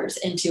 $0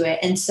 into it.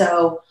 And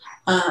so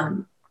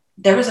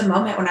there was a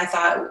moment when I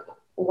thought,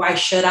 why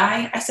should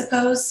I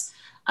suppose?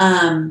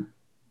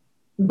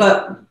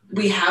 But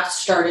we have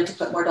started to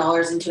put more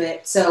dollars into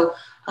it. So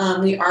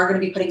we are going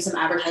to be putting some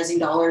advertising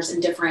dollars in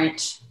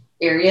different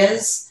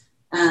areas.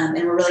 And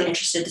we're really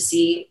interested to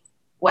see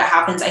what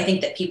happens. I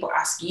think that people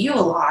ask you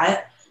a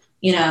lot,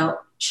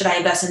 should I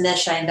invest in this?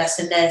 Should I invest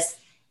in this?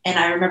 And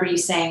I remember you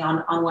saying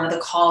on one of the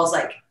calls,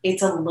 like,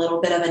 it's a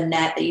little bit of a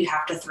net that you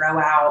have to throw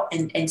out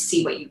and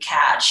see what you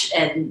catch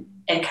and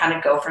kind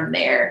of go from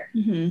there.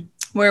 Mm-hmm.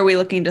 Where are we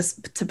looking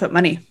to put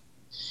money?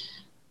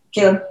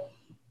 Caleb?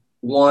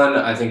 One,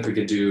 I think we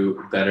could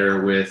do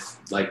better with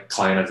like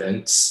client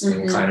events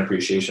and client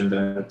appreciation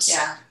events.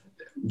 Yeah.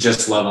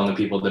 Just love on the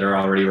people that are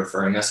already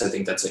referring us. I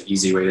think that's an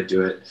easy way to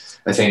do it.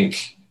 I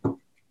think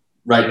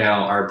right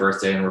now our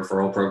birthday and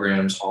referral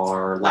programs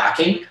are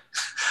lacking.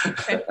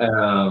 Okay.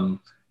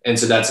 And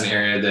so that's an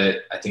area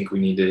that I think we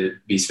need to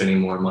be spending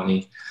more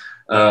money.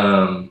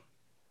 And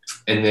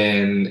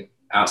then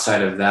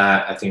outside of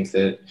that, I think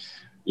that,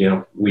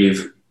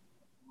 we've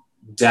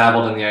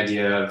dabbled in the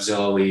idea of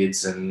Zillow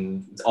leads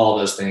and all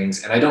those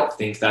things. And I don't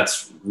think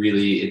that's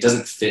really, it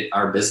doesn't fit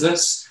our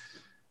business.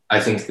 I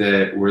think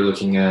that we're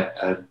looking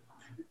at,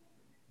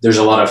 there's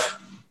a lot of,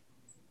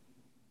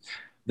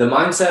 the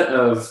mindset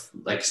of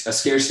like a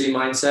scarcity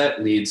mindset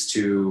leads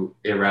to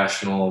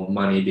irrational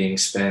money being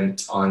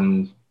spent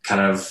on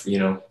kind of,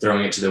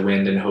 throwing it to the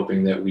wind and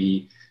hoping that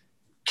we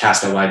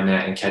cast a wide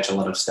net and catch a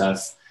lot of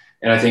stuff.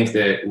 And I think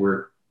that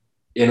we're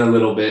in a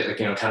little bit,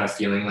 like, kind of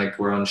feeling like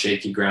we're on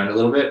shaky ground a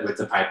little bit with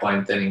the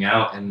pipeline thinning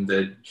out and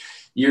the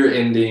year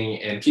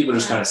ending and people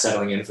just kind of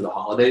settling in for the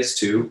holidays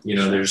too.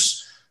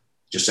 There's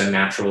just a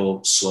natural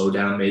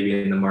slowdown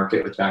maybe in the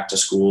market with back to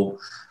school.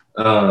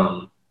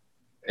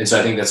 And so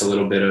I think that's a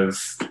little bit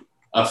of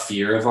a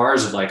fear of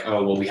ours of like,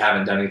 oh, well, we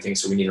haven't done anything,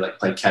 so we need to like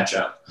play catch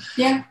up.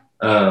 Yeah.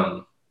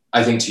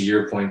 I think to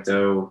your point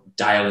though,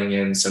 dialing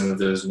in some of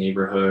those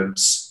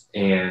neighborhoods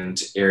and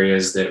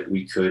areas that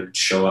we could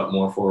show up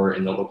more for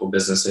in the local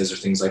businesses or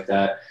things like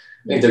that.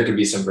 I think there could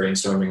be some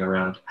brainstorming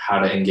around how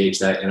to engage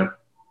that in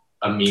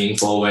a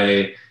meaningful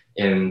way.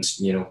 And,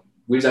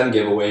 we've done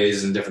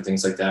giveaways and different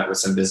things like that with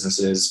some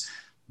businesses,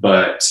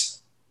 but,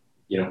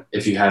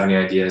 if you have any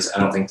ideas,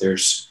 I don't think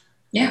there's.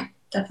 Yeah,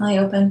 definitely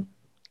open.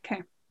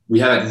 Okay. We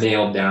haven't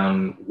nailed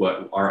down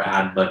what our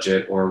ad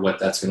budget or what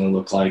that's going to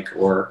look like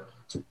or,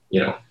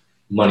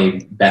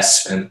 money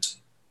best spent.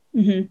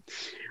 Mm-hmm.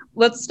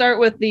 Let's start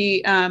with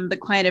the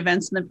client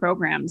events and the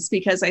programs,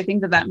 because I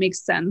think that makes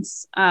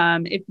sense.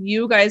 If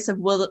you guys have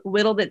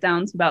whittled it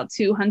down to about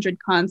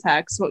 200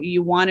 contacts, what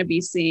you want to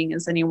be seeing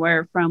is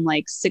anywhere from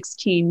like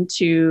 16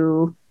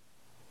 to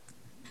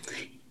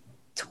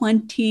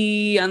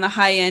 20 on the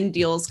high end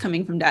deals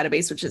coming from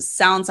database, which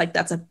sounds like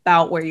that's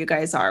about where you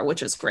guys are,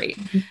 which is great.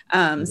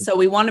 So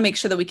we want to make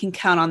sure that we can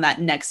count on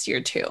that next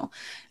year too.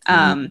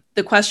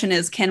 The question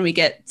is, can we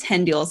get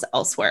 10 deals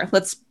elsewhere?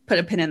 Let's put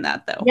a pin in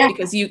that though,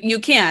 because you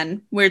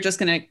can. We're just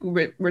going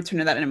to return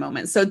to that in a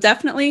moment. So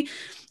definitely,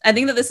 I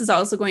think that this is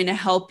also going to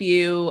help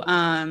you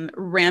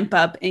ramp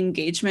up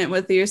engagement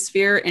with your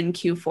sphere in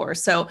Q4.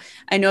 So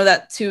I know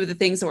that two of the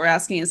things that we're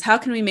asking is how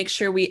can we make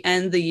sure we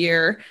end the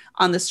year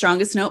on the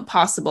strongest note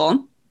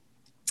possible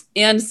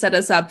and set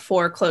us up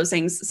for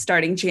closings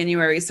starting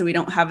January so we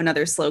don't have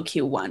another slow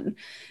Q1.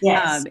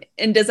 Yes.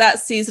 And does that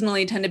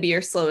seasonally tend to be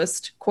your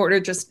slowest quarter,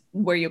 just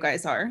where you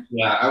guys are?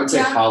 Yeah, I would say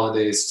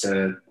holidays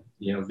to,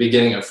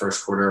 beginning of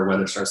first quarter,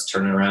 weather starts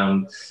turning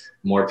around,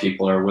 more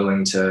people are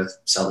willing to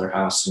sell their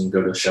house and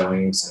go to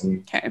showings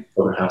and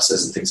open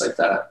houses and things like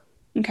that.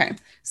 Okay.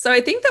 So I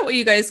think that what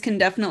you guys can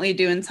definitely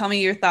do, and tell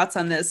me your thoughts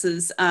on this,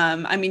 is,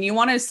 you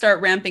want to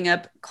start ramping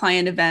up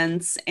client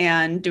events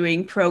and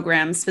doing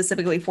programs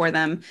specifically for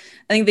them.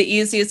 I think the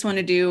easiest one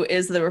to do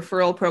is the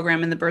referral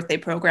program and the birthday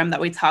program that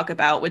we talk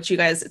about, which you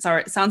guys, it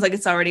sounds like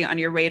it's already on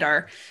your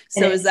radar.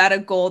 So is that a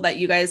goal that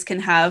you guys can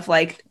have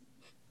like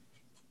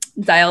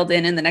dialed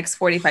in the next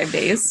 45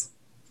 days?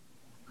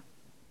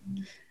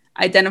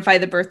 Identify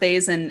the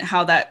birthdays and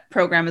how that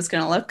program is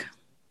going to look?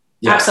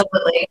 Yeah.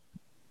 Absolutely.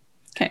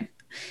 Okay.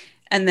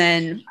 And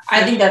then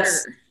I think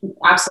that's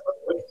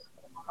absolutely.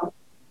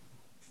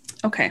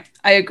 Okay.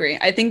 I agree.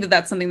 I think that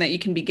that's something that you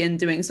can begin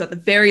doing. So at the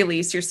very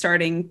least, you're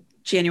starting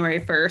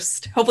January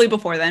 1st, hopefully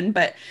before then,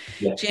 but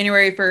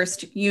January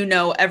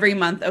 1st, every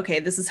month, okay,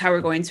 this is how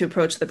we're going to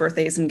approach the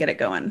birthdays and get it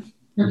going.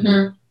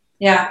 Mm-hmm.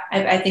 Yeah.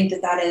 I think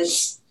that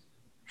is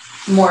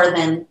more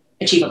than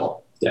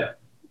achievable. Yeah.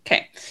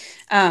 Okay.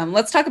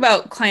 Let's talk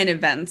about client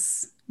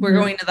events. We're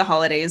going to the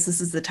holidays.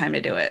 This is the time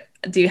to do it.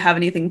 Do you have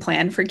anything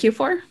planned for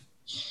Q4?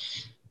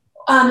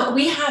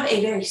 We have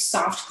a very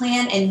soft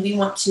plan and we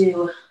want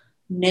to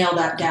nail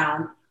that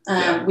down.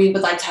 We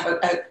would like to have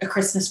a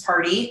Christmas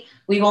party.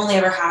 We've only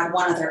ever had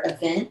one other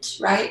event,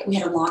 right? We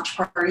had a launch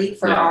party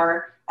for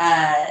our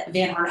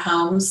Van Horn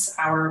Homes,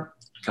 our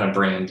kind of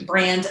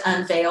brand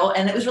unveil.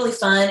 And it was really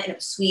fun and it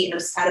was sweet and it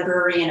was at a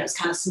brewery and it was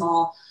kind of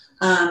small.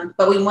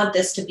 But we want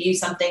this to be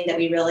something that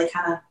we really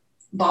kind of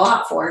ball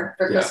out for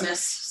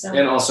Christmas. So.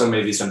 And also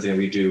maybe something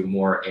we do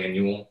more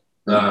annual,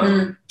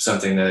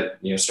 something that,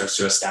 starts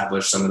to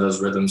establish some of those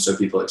rhythms so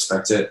people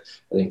expect it.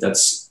 I think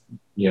that's,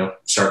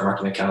 start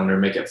marking the calendar,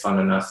 make it fun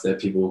enough that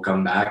people will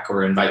come back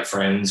or invite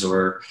friends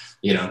or,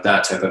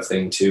 that type of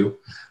thing too.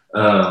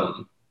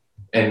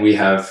 And we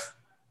have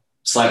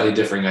slightly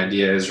differing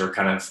ideas or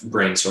kind of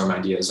brainstorm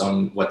ideas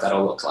on what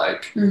that'll look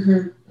like.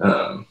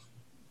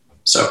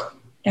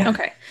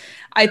 Okay.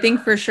 I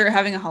think for sure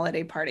having a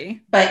holiday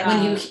party. But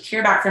when you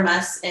hear back from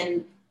us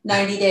in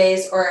 90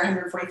 days or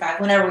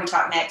 145, whenever we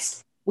talk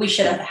next, we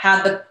should have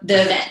had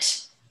the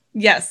event.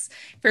 Yes,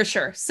 for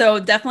sure. So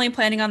definitely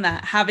planning on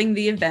that, having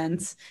the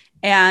event.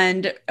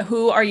 And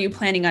who are you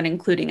planning on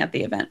including at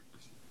the event?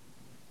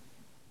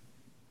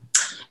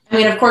 I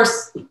mean, of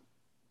course,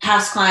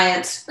 past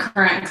clients,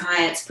 current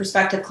clients,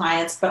 prospective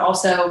clients, but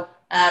also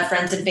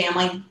friends and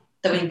family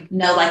that we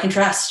know, like, and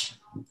trust.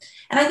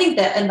 And I think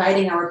that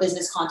inviting our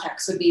business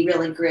contacts would be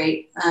really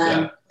great.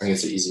 I think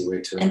it's an easy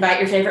way to invite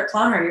your favorite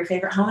plumber, your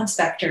favorite home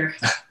inspector.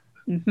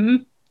 Mm-hmm.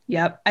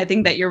 Yep. I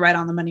think that you're right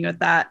on the money with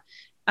that.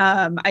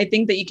 I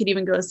think that you could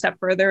even go a step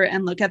further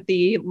and look at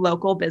the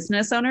local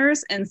business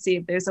owners and see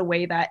if there's a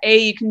way that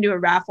you can do a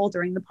raffle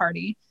during the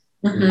party.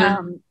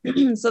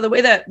 Mm-hmm. So the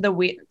way that the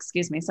way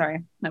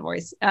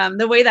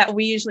that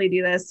we usually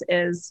do this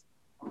is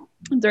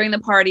during the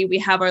party, we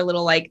have our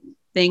little like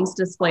things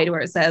displayed where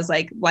it says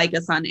like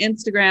us on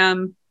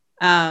Instagram,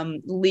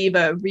 leave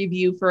a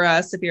review for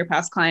us if you're a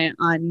past client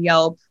on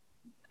Yelp,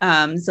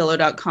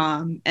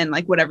 Zillow.com, and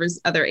like whatever's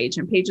other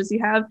agent pages you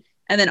have.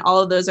 And then all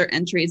of those are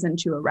entries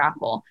into a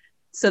raffle.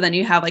 So then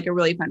you have like a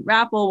really fun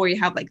raffle where you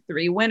have like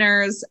 3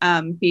 winners,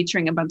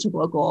 featuring a bunch of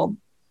local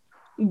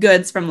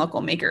goods from local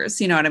makers.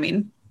 You know what I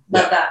mean?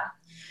 Love that.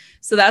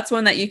 So that's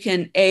one that you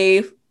can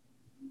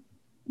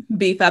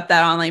beef up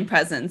that online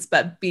presence,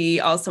 but B,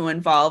 also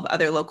involve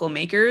other local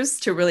makers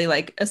to really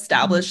like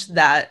establish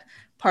that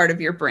part of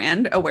your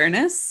brand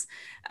awareness.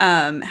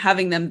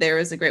 Having them there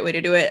is a great way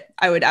to do it.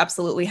 I would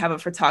absolutely have a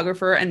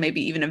photographer and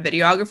maybe even a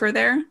videographer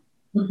there.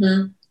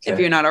 If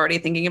you're not already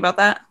thinking about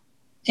that.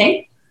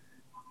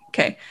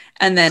 Okay.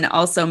 And then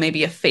also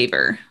maybe a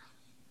favor.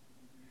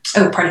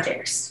 Oh, party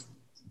favors.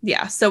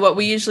 Yeah. So what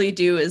we usually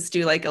do is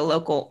do like a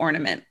local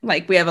ornament.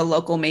 Like we have a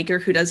local maker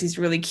who does these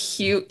really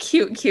cute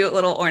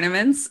little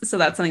ornaments. So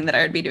that's something that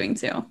I would be doing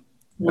too.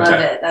 Love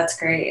it. That's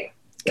great.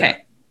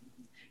 Okay.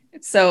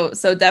 So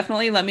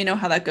definitely let me know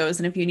how that goes.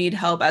 And if you need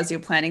help as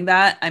you're planning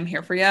that, I'm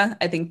here for you.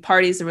 I think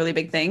party is a really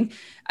big thing.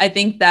 I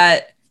think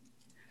that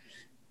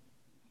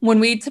when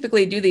we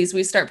typically do these,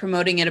 we start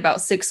promoting it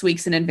about 6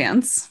 weeks in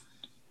advance.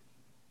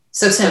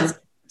 So soon.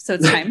 So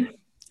it's time.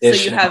 So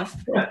you have,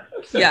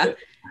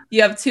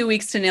 you have 2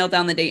 weeks to nail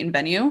down the date and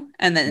venue,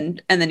 and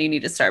then you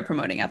need to start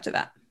promoting after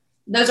that.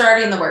 Those are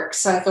already in the works,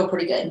 so I feel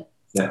pretty good.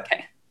 Yeah.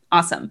 Okay.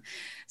 Awesome.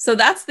 So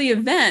that's the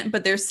event,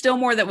 but there's still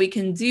more that we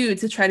can do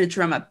to try to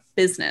drum up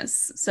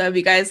business. So have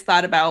you guys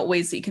thought about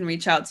ways that you can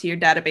reach out to your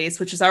database,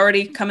 which is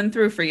already coming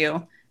through for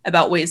you,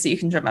 about ways that you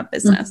can drum up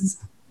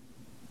business?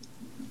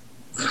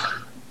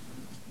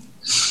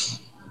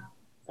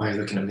 Why are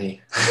you looking at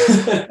me?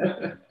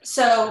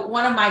 So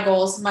one of my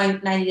goals, my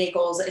 90-day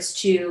goals, is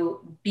to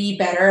be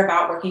better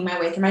about working my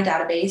way through my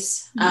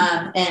database.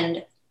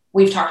 And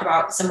we've talked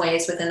about some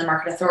ways within the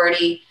Market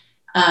Authority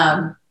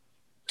to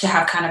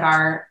have kind of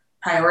our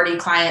priority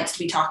clients to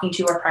be talking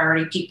to, or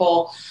priority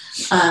people.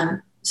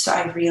 So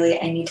I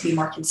need to be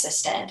more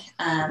consistent.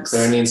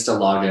 Claire needs to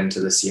log into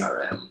the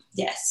CRM.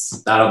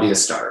 Yes. That'll be a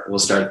start. We'll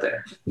start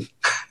there.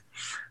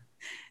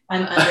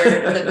 I'm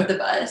under the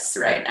bus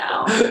right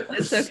now.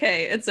 It's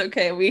okay. It's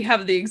okay. We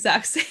have the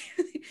exact same.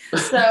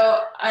 So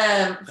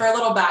for a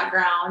little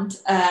background,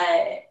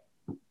 had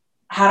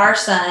our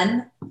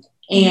son,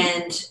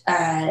 and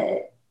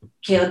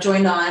Caleb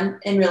joined on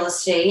in real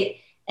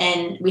estate,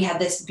 and we had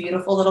this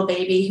beautiful little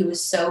baby who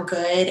was so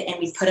good, and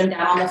we put him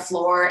down on the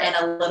floor in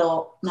a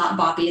little, not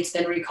boppy, it's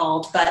been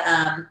recalled, but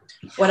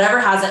whatever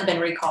hasn't been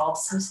recalled,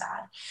 so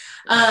sad,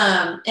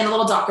 in a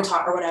little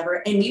DockATalk or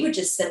whatever, and we would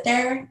just sit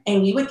there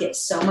and we would get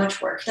so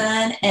much work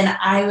done. And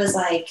I was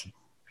like,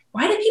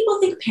 why do people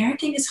think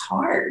parenting is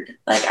hard?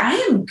 Like, I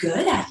am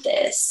good at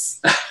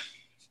this.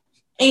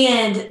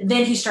 And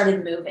then he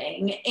started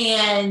moving,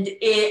 and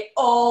it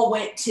all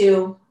went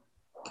to,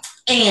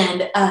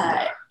 and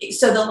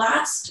so the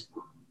last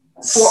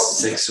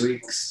 6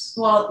 weeks.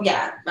 Well,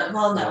 yeah, no, a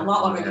lot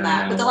longer than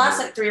that. But the last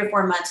like 3 or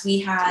 4 months,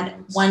 we had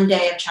 1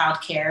 day of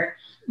childcare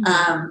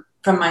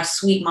from my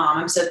sweet mom.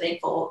 I'm so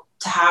thankful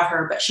to have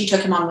her, but she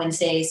took him on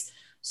Wednesdays.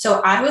 So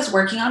I was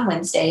working on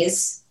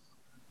Wednesdays,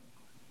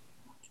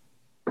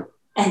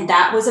 and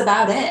that was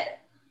about it,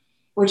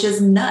 which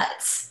is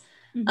nuts.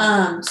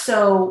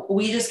 So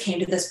we just came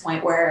to this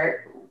point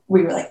where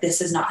we were like, this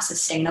is not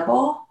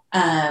sustainable.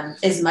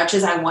 As much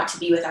as I want to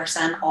be with our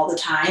son all the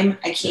time,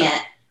 I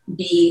can't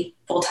be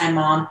full-time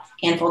mom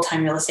and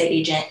full-time real estate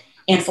agent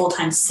and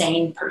full-time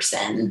sane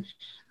person.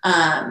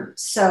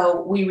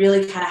 So we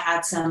really kind of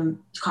had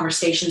some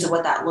conversations of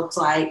what that looked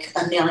like,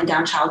 of nailing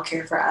down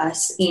childcare for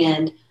us.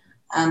 And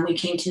we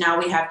came to now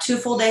we have 2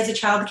 full days of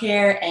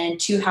childcare and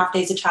 2 half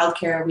days of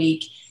childcare a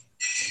week.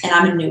 And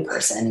I'm a new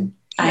person.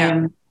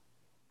 Yeah.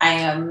 I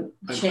am.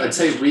 I'd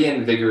say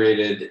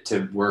reinvigorated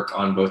to work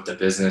on both the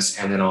business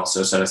and then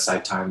also set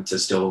aside time to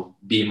still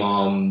be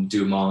mom,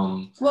 do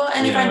mom. Well,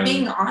 and if I'm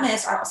being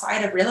honest,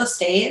 outside of real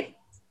estate,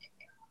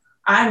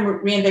 I'm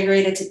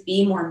reinvigorated to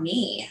be more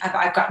me.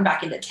 I've gotten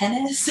back into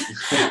tennis.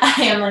 I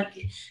am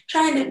like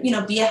trying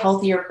to, be a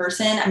healthier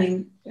person. I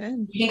mean,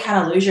 Good. You can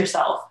kind of lose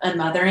yourself in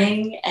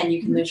mothering, and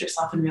you can lose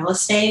yourself in real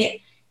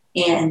estate.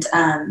 And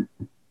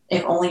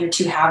if only your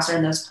 2 halves are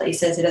in those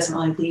places, it doesn't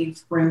really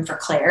leave room for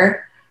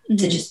Claire.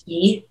 to just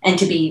be, and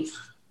to be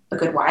a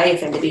good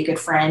wife and to be a good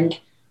friend.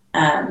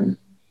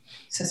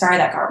 So sorry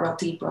that got real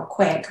deep real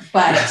quick,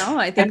 but no,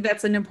 I think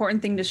that's an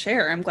important thing to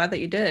share. I'm glad that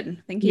you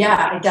did. Thank you.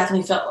 Yeah, I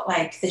definitely felt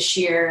like this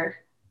year,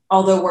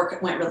 although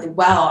work went really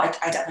well, I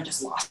definitely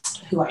just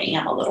lost who I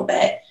am a little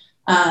bit.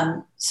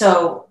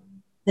 So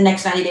the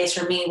next 90 days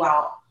for me,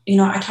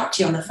 I talked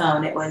to you on the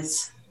phone, it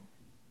was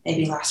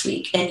maybe last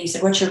week, and you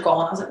said, what's your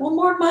goal? And I was like, well,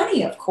 more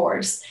money, of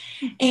course.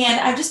 And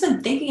I've just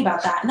been thinking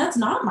about that, and that's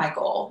not my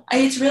goal.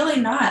 It's really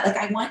not. Like,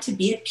 I want to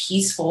be a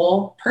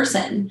peaceful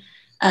person.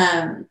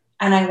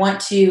 And I want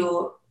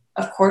to,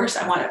 of course,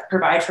 I want to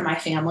provide for my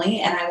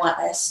family, and I want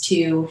us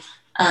to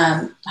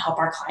help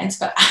our clients,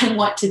 but I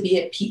want to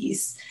be at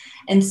peace.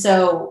 And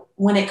so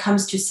when it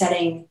comes to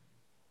setting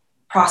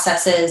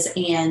processes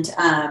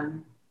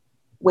and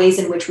ways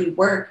in which we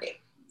work,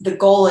 the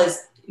goal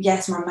is,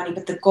 yes, more money,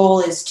 but the goal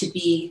is to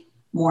be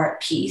more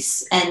at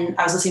peace. And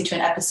I was listening to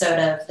an episode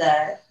of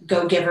the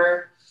Go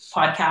Giver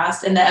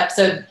podcast, and the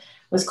episode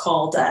was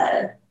called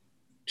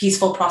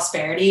Peaceful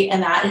Prosperity.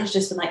 And that has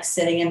just been like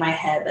sitting in my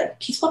head, like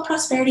peaceful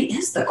prosperity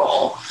is the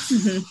goal.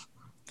 Mm-hmm.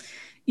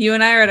 You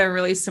and I are at a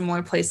really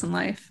similar place in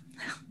life.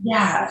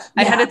 Yeah.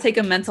 I had to take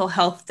a mental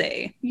health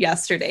day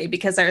yesterday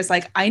because I was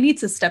like, I need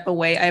to step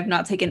away. I have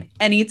not taken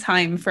any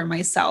time for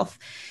myself.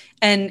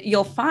 And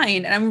you'll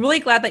find, and I'm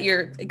really glad that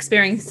you're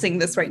experiencing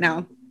this right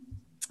now,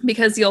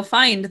 because you'll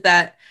find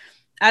that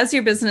as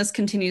your business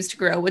continues to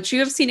grow, which you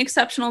have seen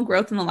exceptional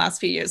growth in the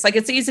last few years, like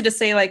it's easy to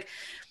say like,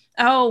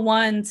 oh,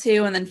 1,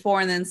 2, and then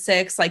 4, and then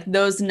 6, like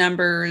those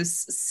numbers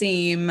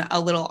seem a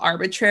little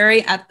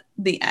arbitrary at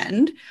the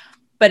end,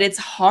 but it's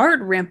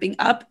hard ramping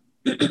up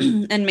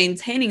and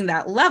maintaining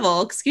that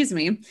level,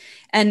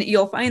 and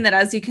you'll find that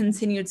as you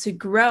continue to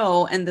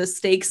grow and the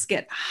stakes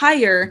get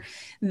higher,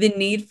 the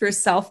need for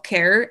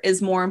self-care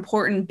is more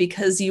important,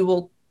 because you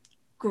will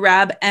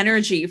grab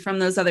energy from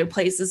those other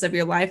places of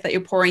your life that you're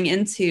pouring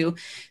into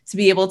to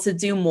be able to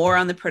do more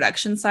on the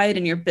production side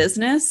in your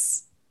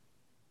business,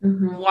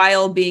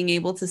 while being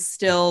able to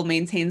still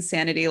maintain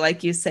sanity,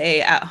 like you say,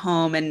 at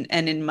home and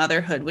in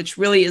motherhood, which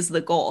really is the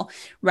goal,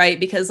 right?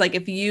 Because like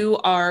if you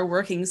are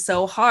working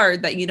so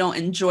hard that you don't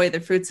enjoy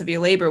the fruits of your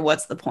labor,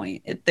 what's the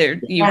point?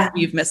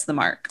 You've missed the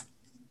mark.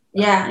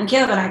 Yeah. And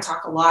Caleb and I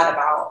talk a lot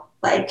about,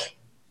 like,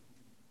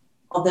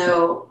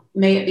 although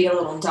may it be a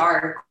little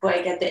dark,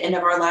 like at the end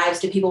of our lives,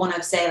 do people want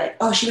to say like,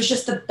 oh, she was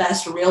just the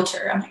best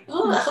realtor? I'm like,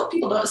 oh, I hope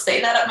people don't say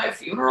that at my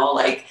funeral.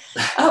 Like,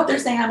 I hope they're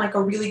saying I'm like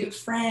a really good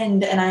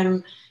friend, and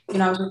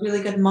I was a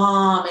really good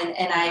mom,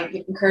 and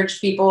I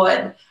encouraged people.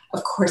 And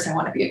of course I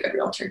want to be a good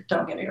realtor,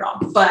 don't get me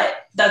wrong,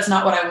 but that's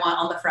not what I want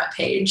on the front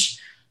page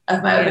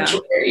of my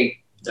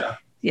obituary.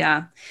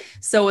 Yeah.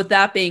 So with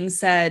that being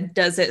said,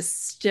 does it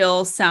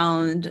still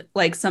sound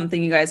like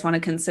something you guys want to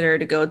consider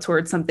to go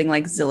towards something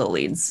like Zillow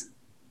leads?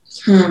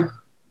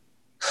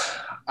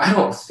 I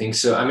don't think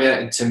so. I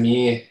mean, to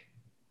me,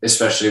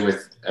 especially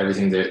with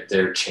everything that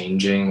they're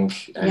changing,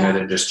 I know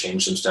they've just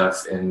changed some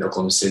stuff in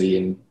Oklahoma City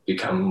and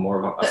become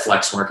more of a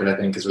flex market, I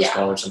think is what it's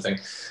called, or something.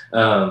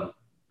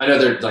 I know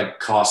their like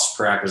cost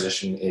per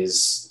acquisition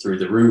is through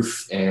the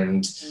roof,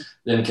 and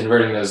then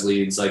converting those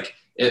leads, like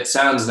it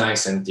sounds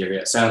nice in theory.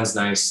 It sounds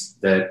nice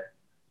that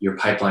your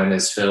pipeline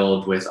is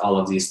filled with all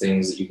of these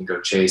things that you can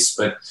go chase,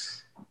 but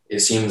it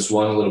seems a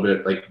little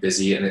bit like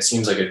busy, and it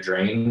seems like a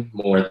drain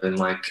more than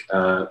like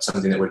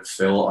something that would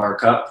fill our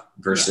cup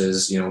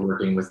versus,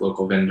 working with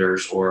local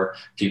vendors or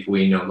people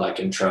we know, like,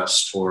 and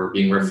trust, or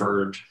being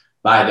referred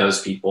by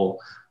those people.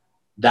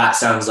 That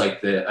sounds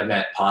like a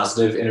net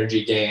positive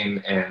energy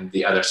gain, and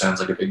the other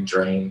sounds like a big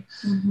drain.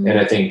 And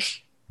I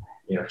think,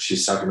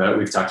 she's talking about it.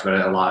 We've talked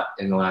about it a lot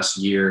in the last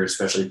year,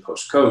 especially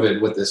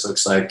post-COVID, what this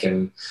looks like.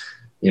 And,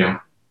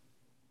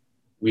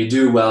 we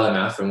do well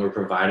enough and we're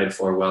provided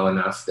for well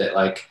enough that,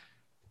 like,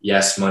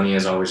 yes, money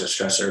is always a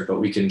stressor, but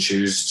we can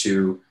choose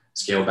to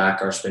scale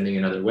back our spending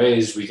in other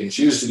ways. We can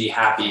choose to be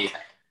happy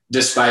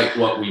despite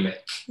what we make.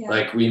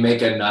 Like, we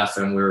make enough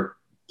and we're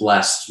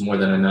blessed more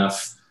than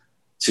enough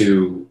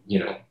to,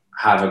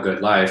 have a good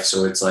life.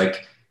 So it's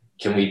like,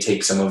 can we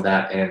take some of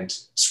that and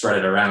spread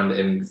it around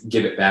and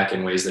give it back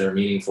in ways that are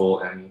meaningful?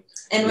 And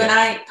when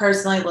I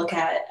personally look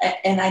at it,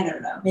 and I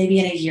don't know, maybe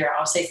in a year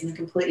I'll say something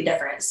completely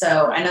different.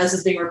 So I know this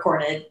is being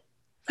recorded,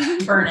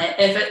 burn it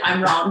if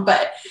I'm wrong,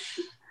 but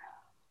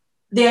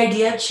the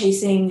idea of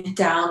chasing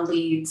down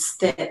leads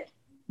that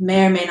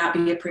may or may not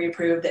be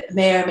pre-approved, that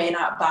may or may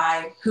not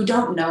buy, who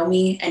don't know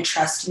me and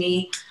trust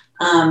me,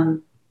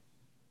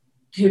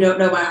 who don't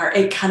know my heart,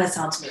 it kind of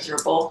sounds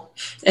miserable,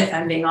 if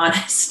I'm being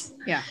honest.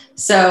 Yeah.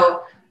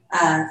 So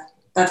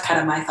that's kind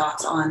of my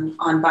thoughts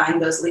on buying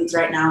those leads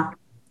right now.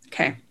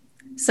 Okay.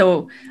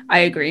 So I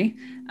agree.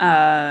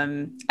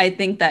 I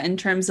think that in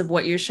terms of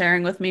what you're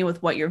sharing with me,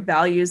 with what your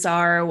values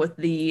are, with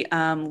the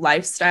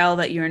lifestyle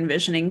that you're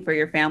envisioning for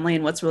your family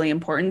and what's really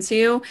important to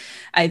you,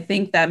 I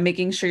think that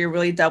making sure you're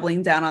really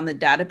doubling down on the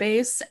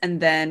database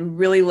and then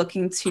really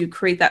looking to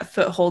create that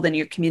foothold in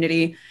your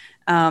community,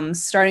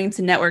 starting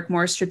to network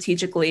more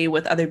strategically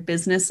with other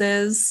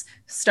businesses,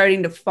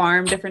 starting to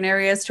farm different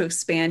areas to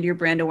expand your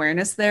brand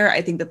awareness there.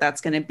 I think that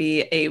that's going to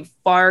be a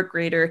far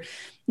greater,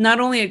 not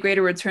only a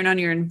greater return on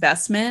your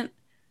investment,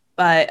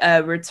 but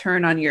a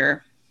return on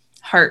your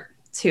heart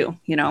too.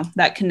 You know,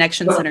 that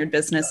connection-centered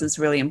business is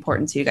really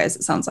important to you guys,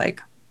 it sounds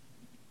like.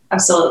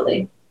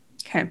 Absolutely.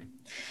 Okay.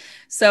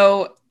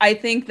 So I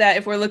think that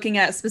if we're looking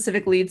at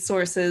specific lead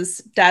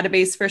sources,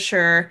 database for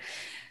sure.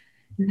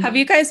 Have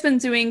you guys been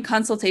doing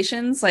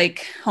consultations,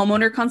 like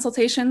homeowner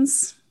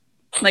consultations,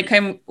 like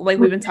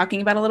we've been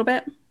talking about a little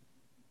bit?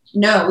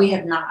 No, we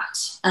have not.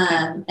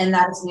 And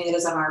that is something that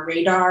is on our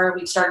radar.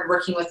 We've started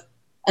working with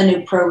a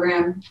new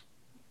program.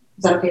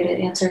 Is that okay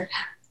to answer?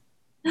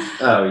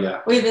 Oh,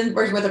 yeah. We've been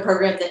working with a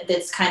program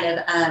that's kind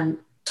of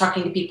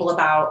talking to people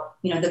about,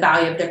 you know, the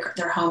value of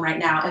their home right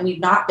now. And we've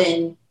not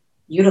been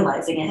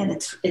utilizing it, and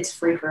it's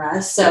free for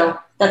us. So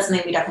that's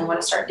something we definitely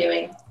want to start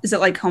doing. Is it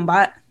like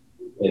HomeBot?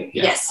 Yeah.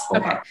 Yes.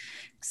 Okay.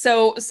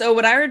 So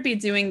what I would be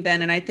doing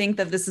then, and I think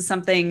that this is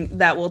something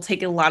that will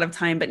take a lot of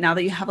time, but now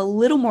that you have a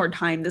little more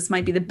time, this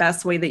might be the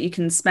best way that you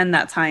can spend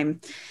that time.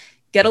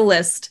 Get a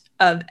list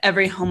of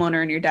every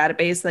homeowner in your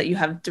database that you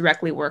have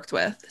directly worked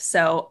with.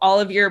 So all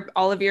of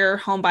your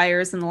home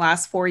buyers in the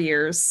last 4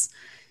 years,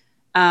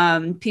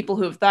 people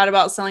who have thought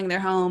about selling their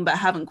home but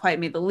haven't quite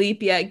made the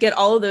leap yet, get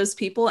all of those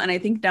people. And I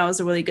think now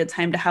is a really good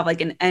time to have like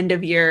an end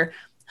of year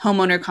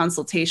homeowner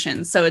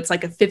consultation. So it's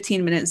like a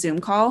 15-minute Zoom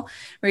call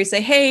where you say,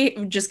 hey,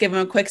 just give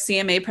them a quick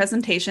CMA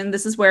presentation.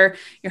 This is where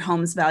your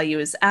home's value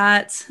is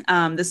at.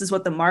 This is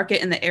what the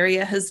market in the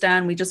area has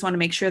done. We just want to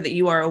make sure that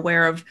you are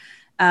aware of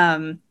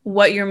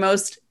what your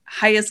most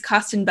highest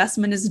cost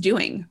investment is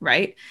doing,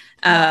 right?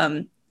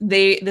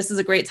 This is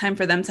a great time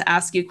for them to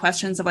ask you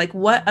questions of like,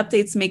 what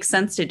updates make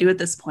sense to do at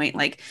this point?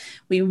 Like,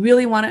 we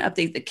really want to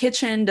update the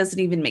kitchen. Does it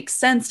even make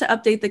sense to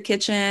update the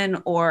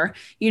kitchen? Or,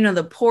 you know,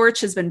 the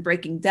porch has been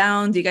breaking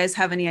down. Do you guys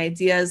have any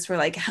ideas for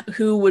like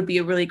who would be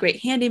a really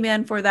great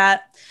handyman for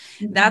that?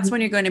 Mm-hmm. That's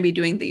when you're going to be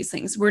doing these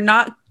things. We're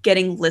not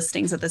getting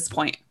listings at this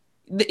point.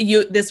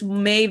 This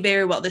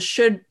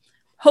should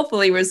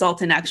hopefully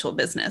result in actual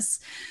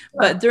business.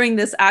 But during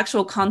this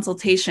actual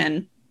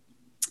consultation,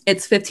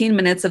 it's 15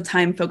 minutes of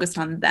time focused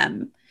on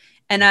them.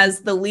 And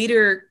as the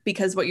leader,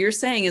 because what you're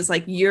saying is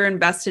like you're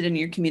invested in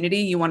your community,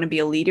 you want to be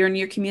a leader in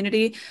your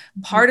community.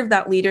 Part of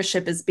that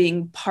leadership is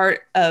being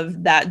part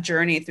of that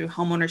journey through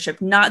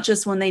homeownership, not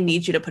just when they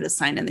need you to put a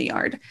sign in the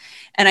yard.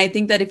 And I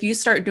think that if you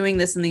start doing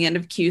this in the end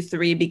of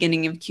Q3,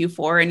 beginning of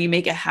Q4, and you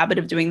make a habit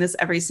of doing this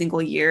every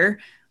single year,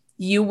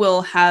 you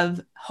will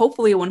have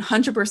hopefully a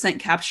 100%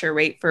 capture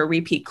rate for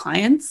repeat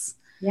clients.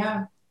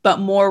 Yeah. But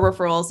more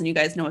referrals than you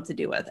guys know what to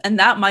do with. And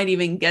that might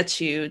even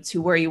get you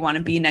to where you want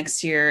to be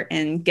next year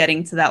and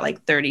getting to that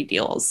like 30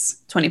 deals,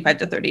 25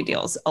 to 30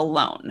 deals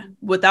alone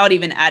without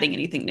even adding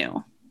anything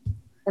new.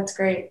 That's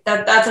great.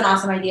 That's an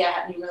awesome idea I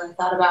hadn't even really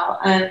thought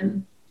about. I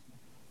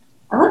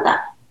love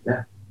that.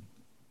 Yeah.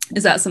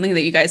 Is that something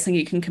that you guys think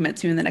you can commit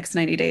to in the next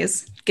 90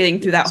 days?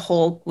 Getting through that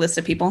whole list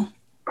of people?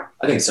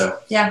 I think so.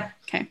 Yeah.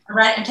 Okay. All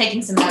right. I'm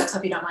taking some notes.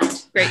 Hope you don't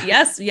mind. Great.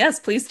 Yes,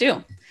 please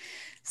do.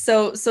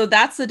 So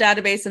that's the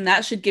database, and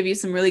that should give you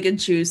some really good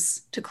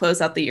juice to close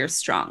out the year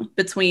strong.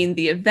 Between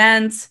the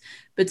event,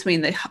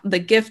 between the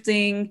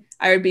gifting,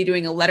 I would be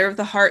doing a letter of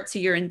the heart to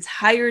your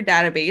entire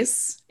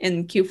database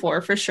in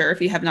Q4 for sure,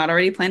 if you have not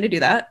already planned to do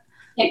that.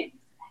 Okay.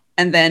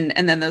 And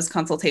then those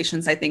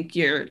consultations, I think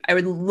I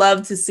would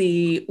love to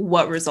see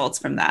what results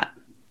from that.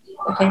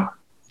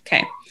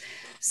 Okay.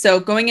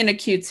 So going into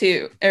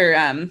Q2 or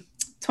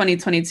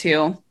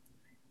 2022,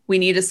 we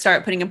need to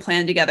start putting a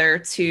plan together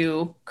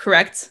to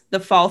correct the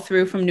fall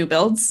through from new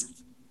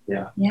builds.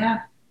 Yeah.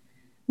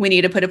 We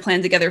need to put a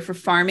plan together for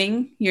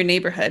farming your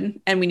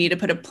neighborhood. And we need to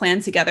put a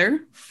plan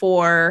together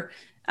for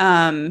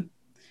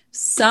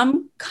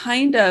some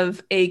kind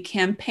of a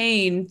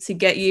campaign to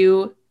get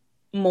you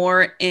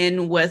more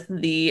in with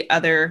the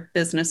other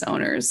business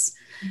owners.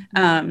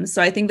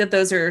 So I think that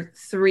those are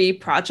 3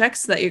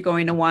 projects that you're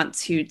going to want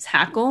to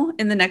tackle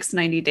in the next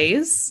 90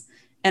 days.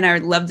 And I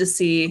would love to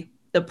see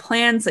the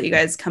plans that you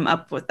guys come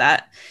up with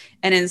that.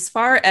 And as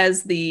far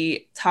as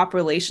the top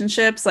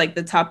relationships, like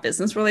the top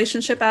business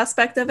relationship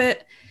aspect of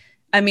it,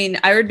 I mean,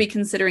 I would be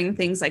considering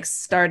things like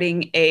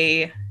starting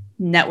a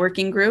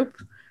networking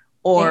group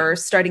or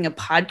starting a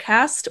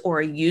podcast or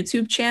a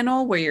YouTube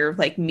channel where you're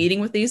like meeting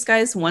with these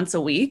guys once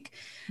a week.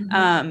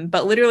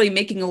 But literally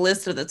making a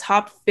list of the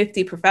top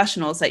 50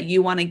 professionals that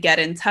you want to get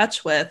in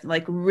touch with,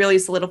 like really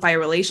solidify a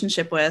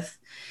relationship with.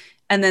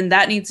 And then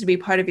that needs to be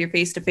part of your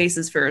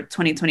face-to-faces for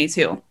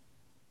 2022.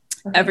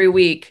 Okay. Every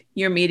week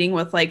you're meeting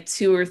with like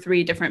 2 or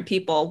 3 different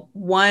people.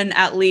 One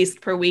at least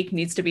per week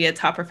needs to be a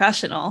top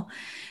professional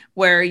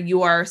where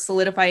you are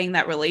solidifying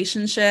that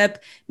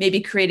relationship,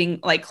 maybe creating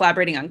like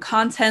collaborating on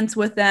content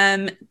with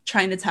them,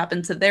 trying to tap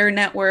into their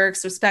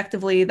networks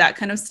respectively, that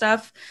kind of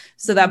stuff.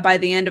 So that by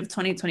the end of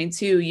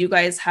 2022, you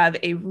guys have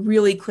a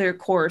really clear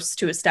course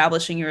to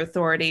establishing your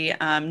authority,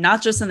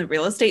 not just in the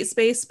real estate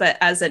space, but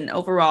as an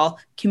overall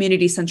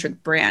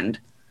community-centric brand.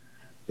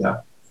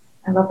 Yeah.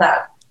 I love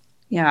that.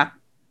 Yeah.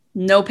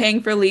 No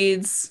paying for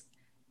leads.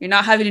 You're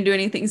not having to do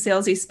anything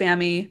salesy,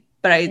 spammy,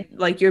 but I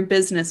like your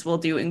business will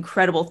do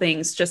incredible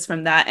things just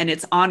from that. And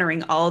it's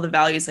honoring all the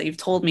values that you've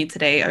told me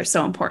today are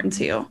so important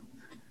to you.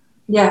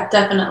 Yeah,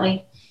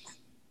 definitely.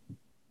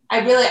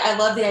 I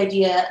love the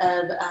idea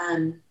of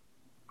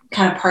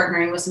kind of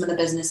partnering with some of the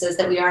businesses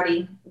that we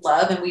already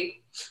love, and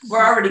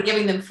we're already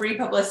giving them free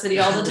publicity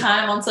all the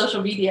time on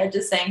social media,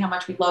 just saying how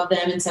much we love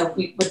them. And so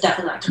we would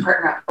definitely like to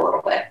partner up a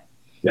little bit.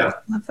 Yeah.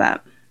 Love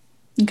that.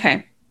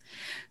 Okay.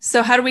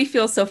 So how do we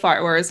feel so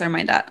far? Where is our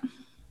mind at?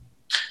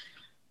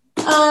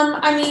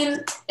 I mean,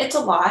 it's a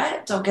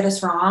lot. Don't get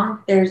us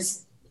wrong.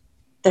 There's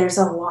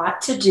a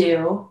lot to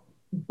do,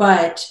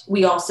 but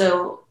we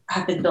also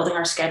have been building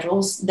our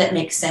schedules that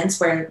make sense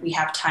where we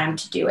have time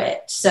to do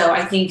it. So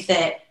I think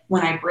that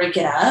when I break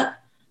it up,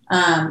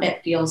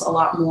 it feels a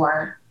lot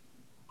more,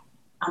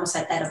 I almost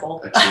said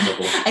edible.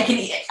 I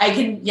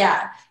can,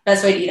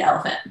 best way to eat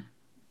elephant.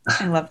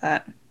 I love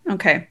that.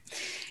 Okay.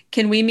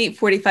 Can we meet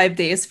 45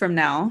 days from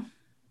now?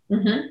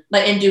 Mm-hmm.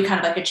 And do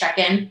kind of like a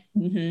check-in.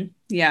 Mm-hmm.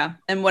 Yeah.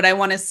 And what I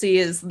want to see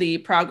is the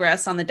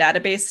progress on the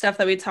database stuff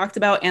that we talked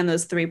about and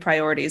those 3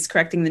 priorities: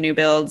 correcting the new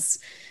builds,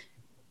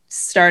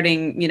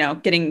 starting,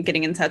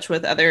 getting in touch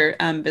with other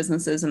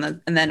businesses,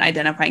 and then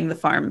identifying the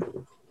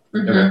farm.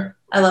 Mm-hmm. Okay.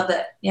 I love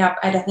that. Yeah,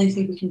 I definitely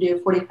think we can do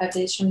 45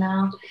 days from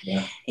now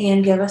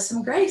and give us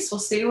some grace. We'll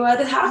see what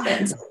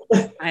happens.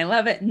 I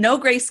love it. No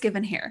grace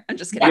given here. I'm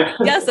just kidding. Yeah.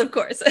 Yes, of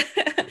course.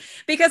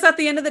 Because at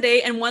the end of the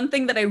day, and one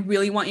thing that I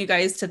really want you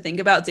guys to think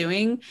about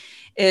doing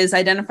is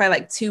identify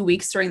like 2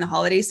 weeks during the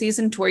holiday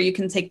season to where you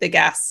can take the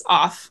gas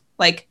off,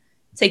 like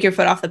take your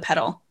foot off the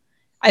pedal.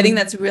 I think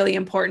that's really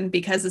important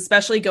because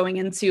especially going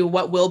into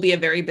what will be a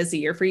very busy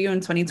year for you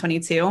in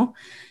 2022,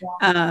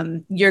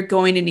 you're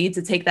going to need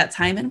to take that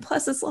time. And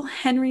plus this little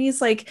Henry's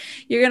like,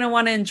 you're going to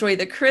want to enjoy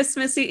the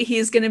Christmas.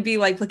 He's going to be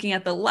like looking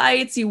at the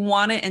lights. You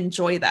want to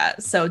enjoy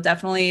that. So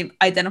definitely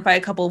identify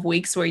a couple of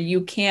weeks where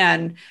you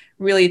can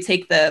really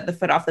take the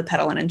foot off the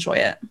pedal and enjoy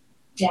it.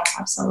 Yeah,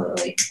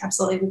 absolutely.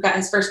 Absolutely. We've got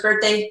his first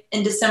birthday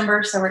in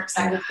December, so we're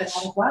excited for that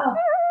as well.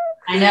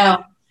 I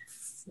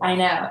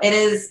know.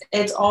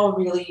 It's all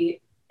really,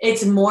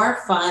 it's more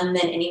fun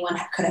than anyone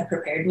could have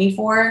prepared me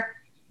for.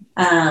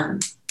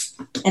 And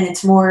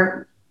it's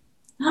more,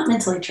 not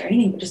mentally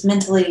draining, but just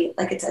mentally,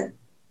 like it's a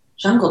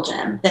jungle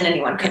gym than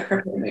anyone could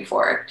prepare me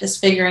for. Just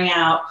figuring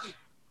out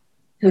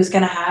who's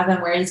going to have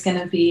him, where he's going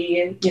to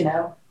be,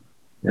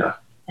 Yeah.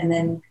 And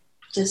then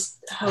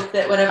just hope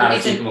that whatever how to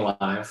keep him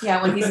alive.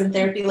 Yeah, when he's in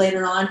therapy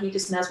later on, he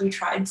just knows we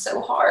tried so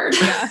hard.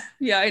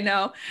 Yeah, I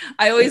know.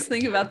 I always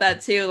think about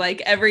that too.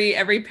 Like every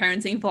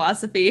parenting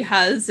philosophy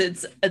has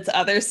its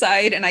other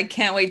side, and I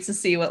can't wait to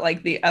see what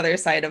like the other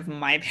side of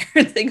my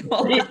parenting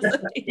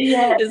philosophy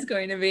is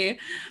going to be.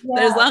 Yeah.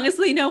 But as long as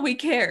we know we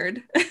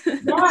cared.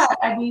 Yeah,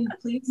 I mean,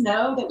 please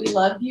know that we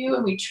love you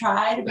and we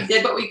tried, we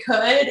did what we could,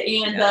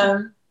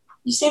 and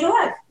you stayed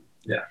alive.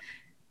 Yeah.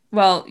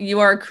 Well, you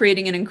are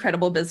creating an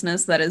incredible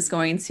business that is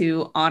going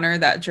to honor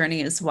that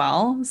journey as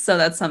well. So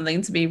that's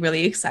something to be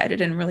really excited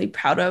and really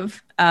proud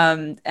of.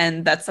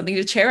 And that's something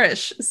to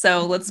cherish.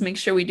 So let's make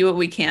sure we do what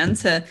we can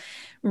to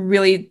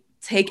really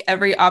take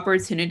every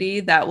opportunity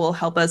that will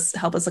help us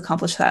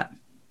accomplish that.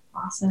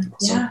 Awesome.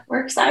 Yeah,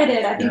 we're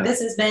excited. I think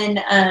this has been,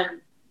 a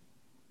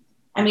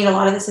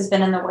lot of this has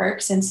been in the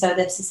works. And so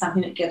this is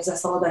something that gives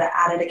us a little bit of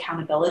added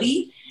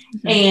accountability.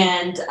 Mm-hmm.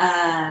 And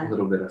a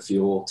little bit of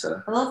fuel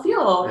to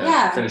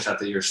finish out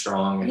the year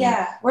strong.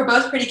 We're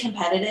both pretty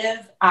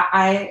competitive.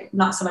 I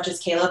not so much as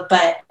Caleb,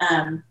 but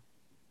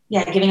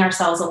giving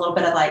ourselves a little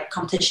bit of like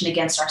competition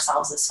against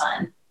ourselves is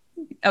fun.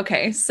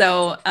 Okay,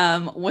 so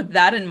with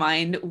that in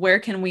mind, where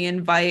can we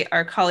invite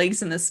our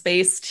colleagues in the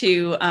space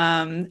to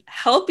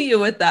help you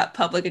with that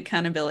public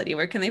accountability?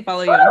 Where can they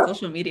follow you on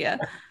social media?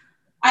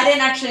 I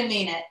didn't actually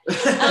mean it.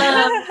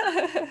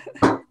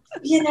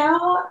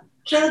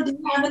 Caleb, do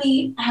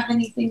you have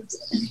anything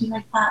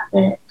like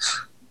that?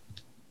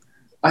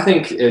 I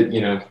think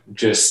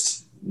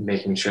just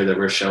making sure that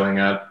we're showing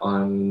up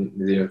on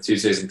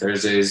Tuesdays and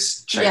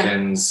Thursdays,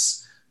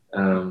 check-ins.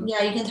 You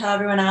can tell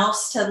everyone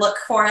else to look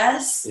for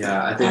us.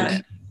 Yeah, I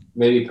think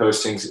maybe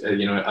posting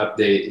an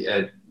update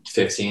at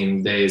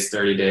 15 days,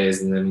 30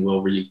 days, and then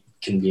we'll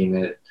reconvene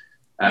it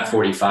at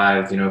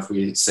 45. If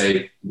we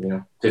say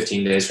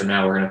 15 days from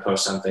now we're going to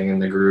post something in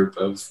the group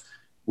of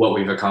what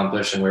we've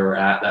accomplished and where we're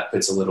at, that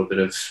puts a little bit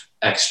of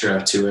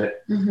extra to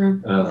it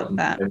than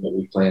what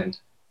we planned,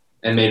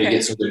 and maybe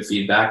get some good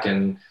feedback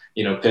and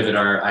pivot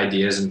our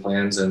ideas and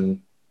plans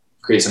and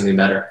create something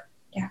better.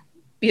 Yeah,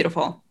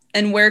 beautiful.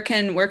 And where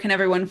can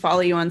everyone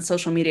follow you on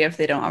social media if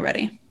they don't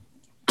already?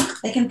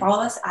 They can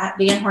follow us at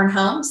Van Horn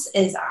Homes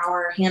is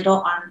our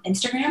handle on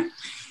Instagram.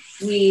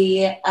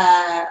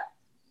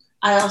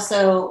 I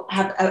also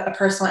have a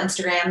personal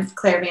Instagram,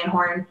 Claire Van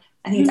Horn.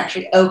 I think it's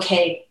actually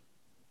okay.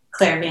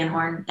 Claire Van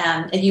Horn.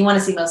 If you want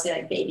to see mostly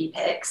like baby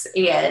pics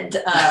and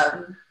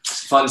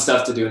fun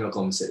stuff to do in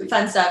Oklahoma City.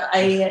 Fun stuff.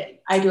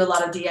 I do a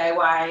lot of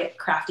DIY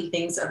crafty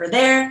things over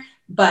there,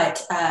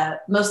 but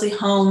mostly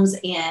homes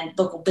and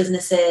local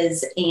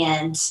businesses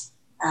and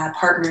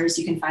partners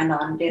you can find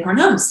on Van Horn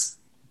Homes.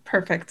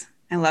 Perfect.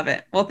 I love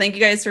it. Well, thank you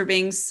guys for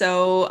being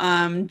so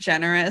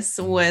generous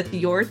with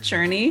your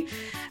journey.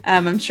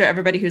 I'm sure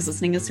everybody who's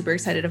listening is super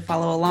excited to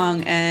follow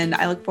along, and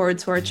I look forward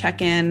to our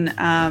check-in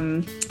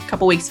a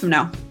couple weeks from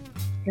now.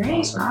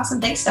 Great. Awesome.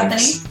 Thanks,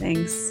 Stephanie.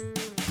 Thanks.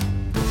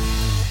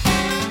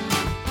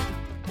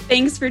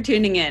 Thanks for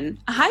tuning in.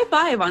 A high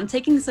five on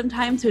taking some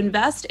time to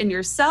invest in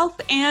yourself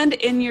and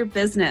in your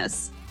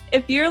business.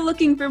 If you're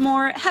looking for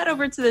more, head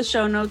over to the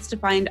show notes to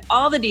find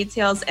all the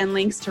details and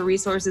links to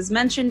resources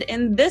mentioned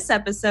in this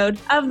episode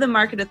of the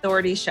Market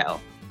Authority Show.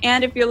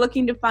 And if you're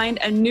looking to find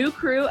a new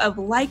crew of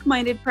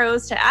like-minded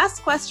pros to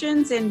ask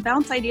questions and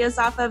bounce ideas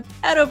off of,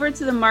 head over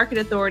to the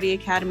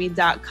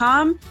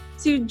marketauthorityacademy.com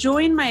to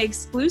join my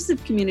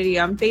exclusive community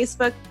on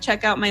Facebook,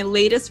 check out my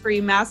latest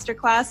free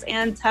masterclass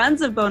and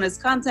tons of bonus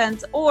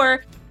content,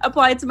 or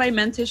apply to my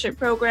mentorship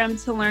program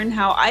to learn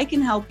how I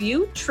can help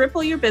you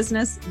triple your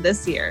business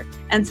this year.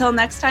 Until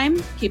next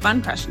time, keep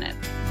on crushing it.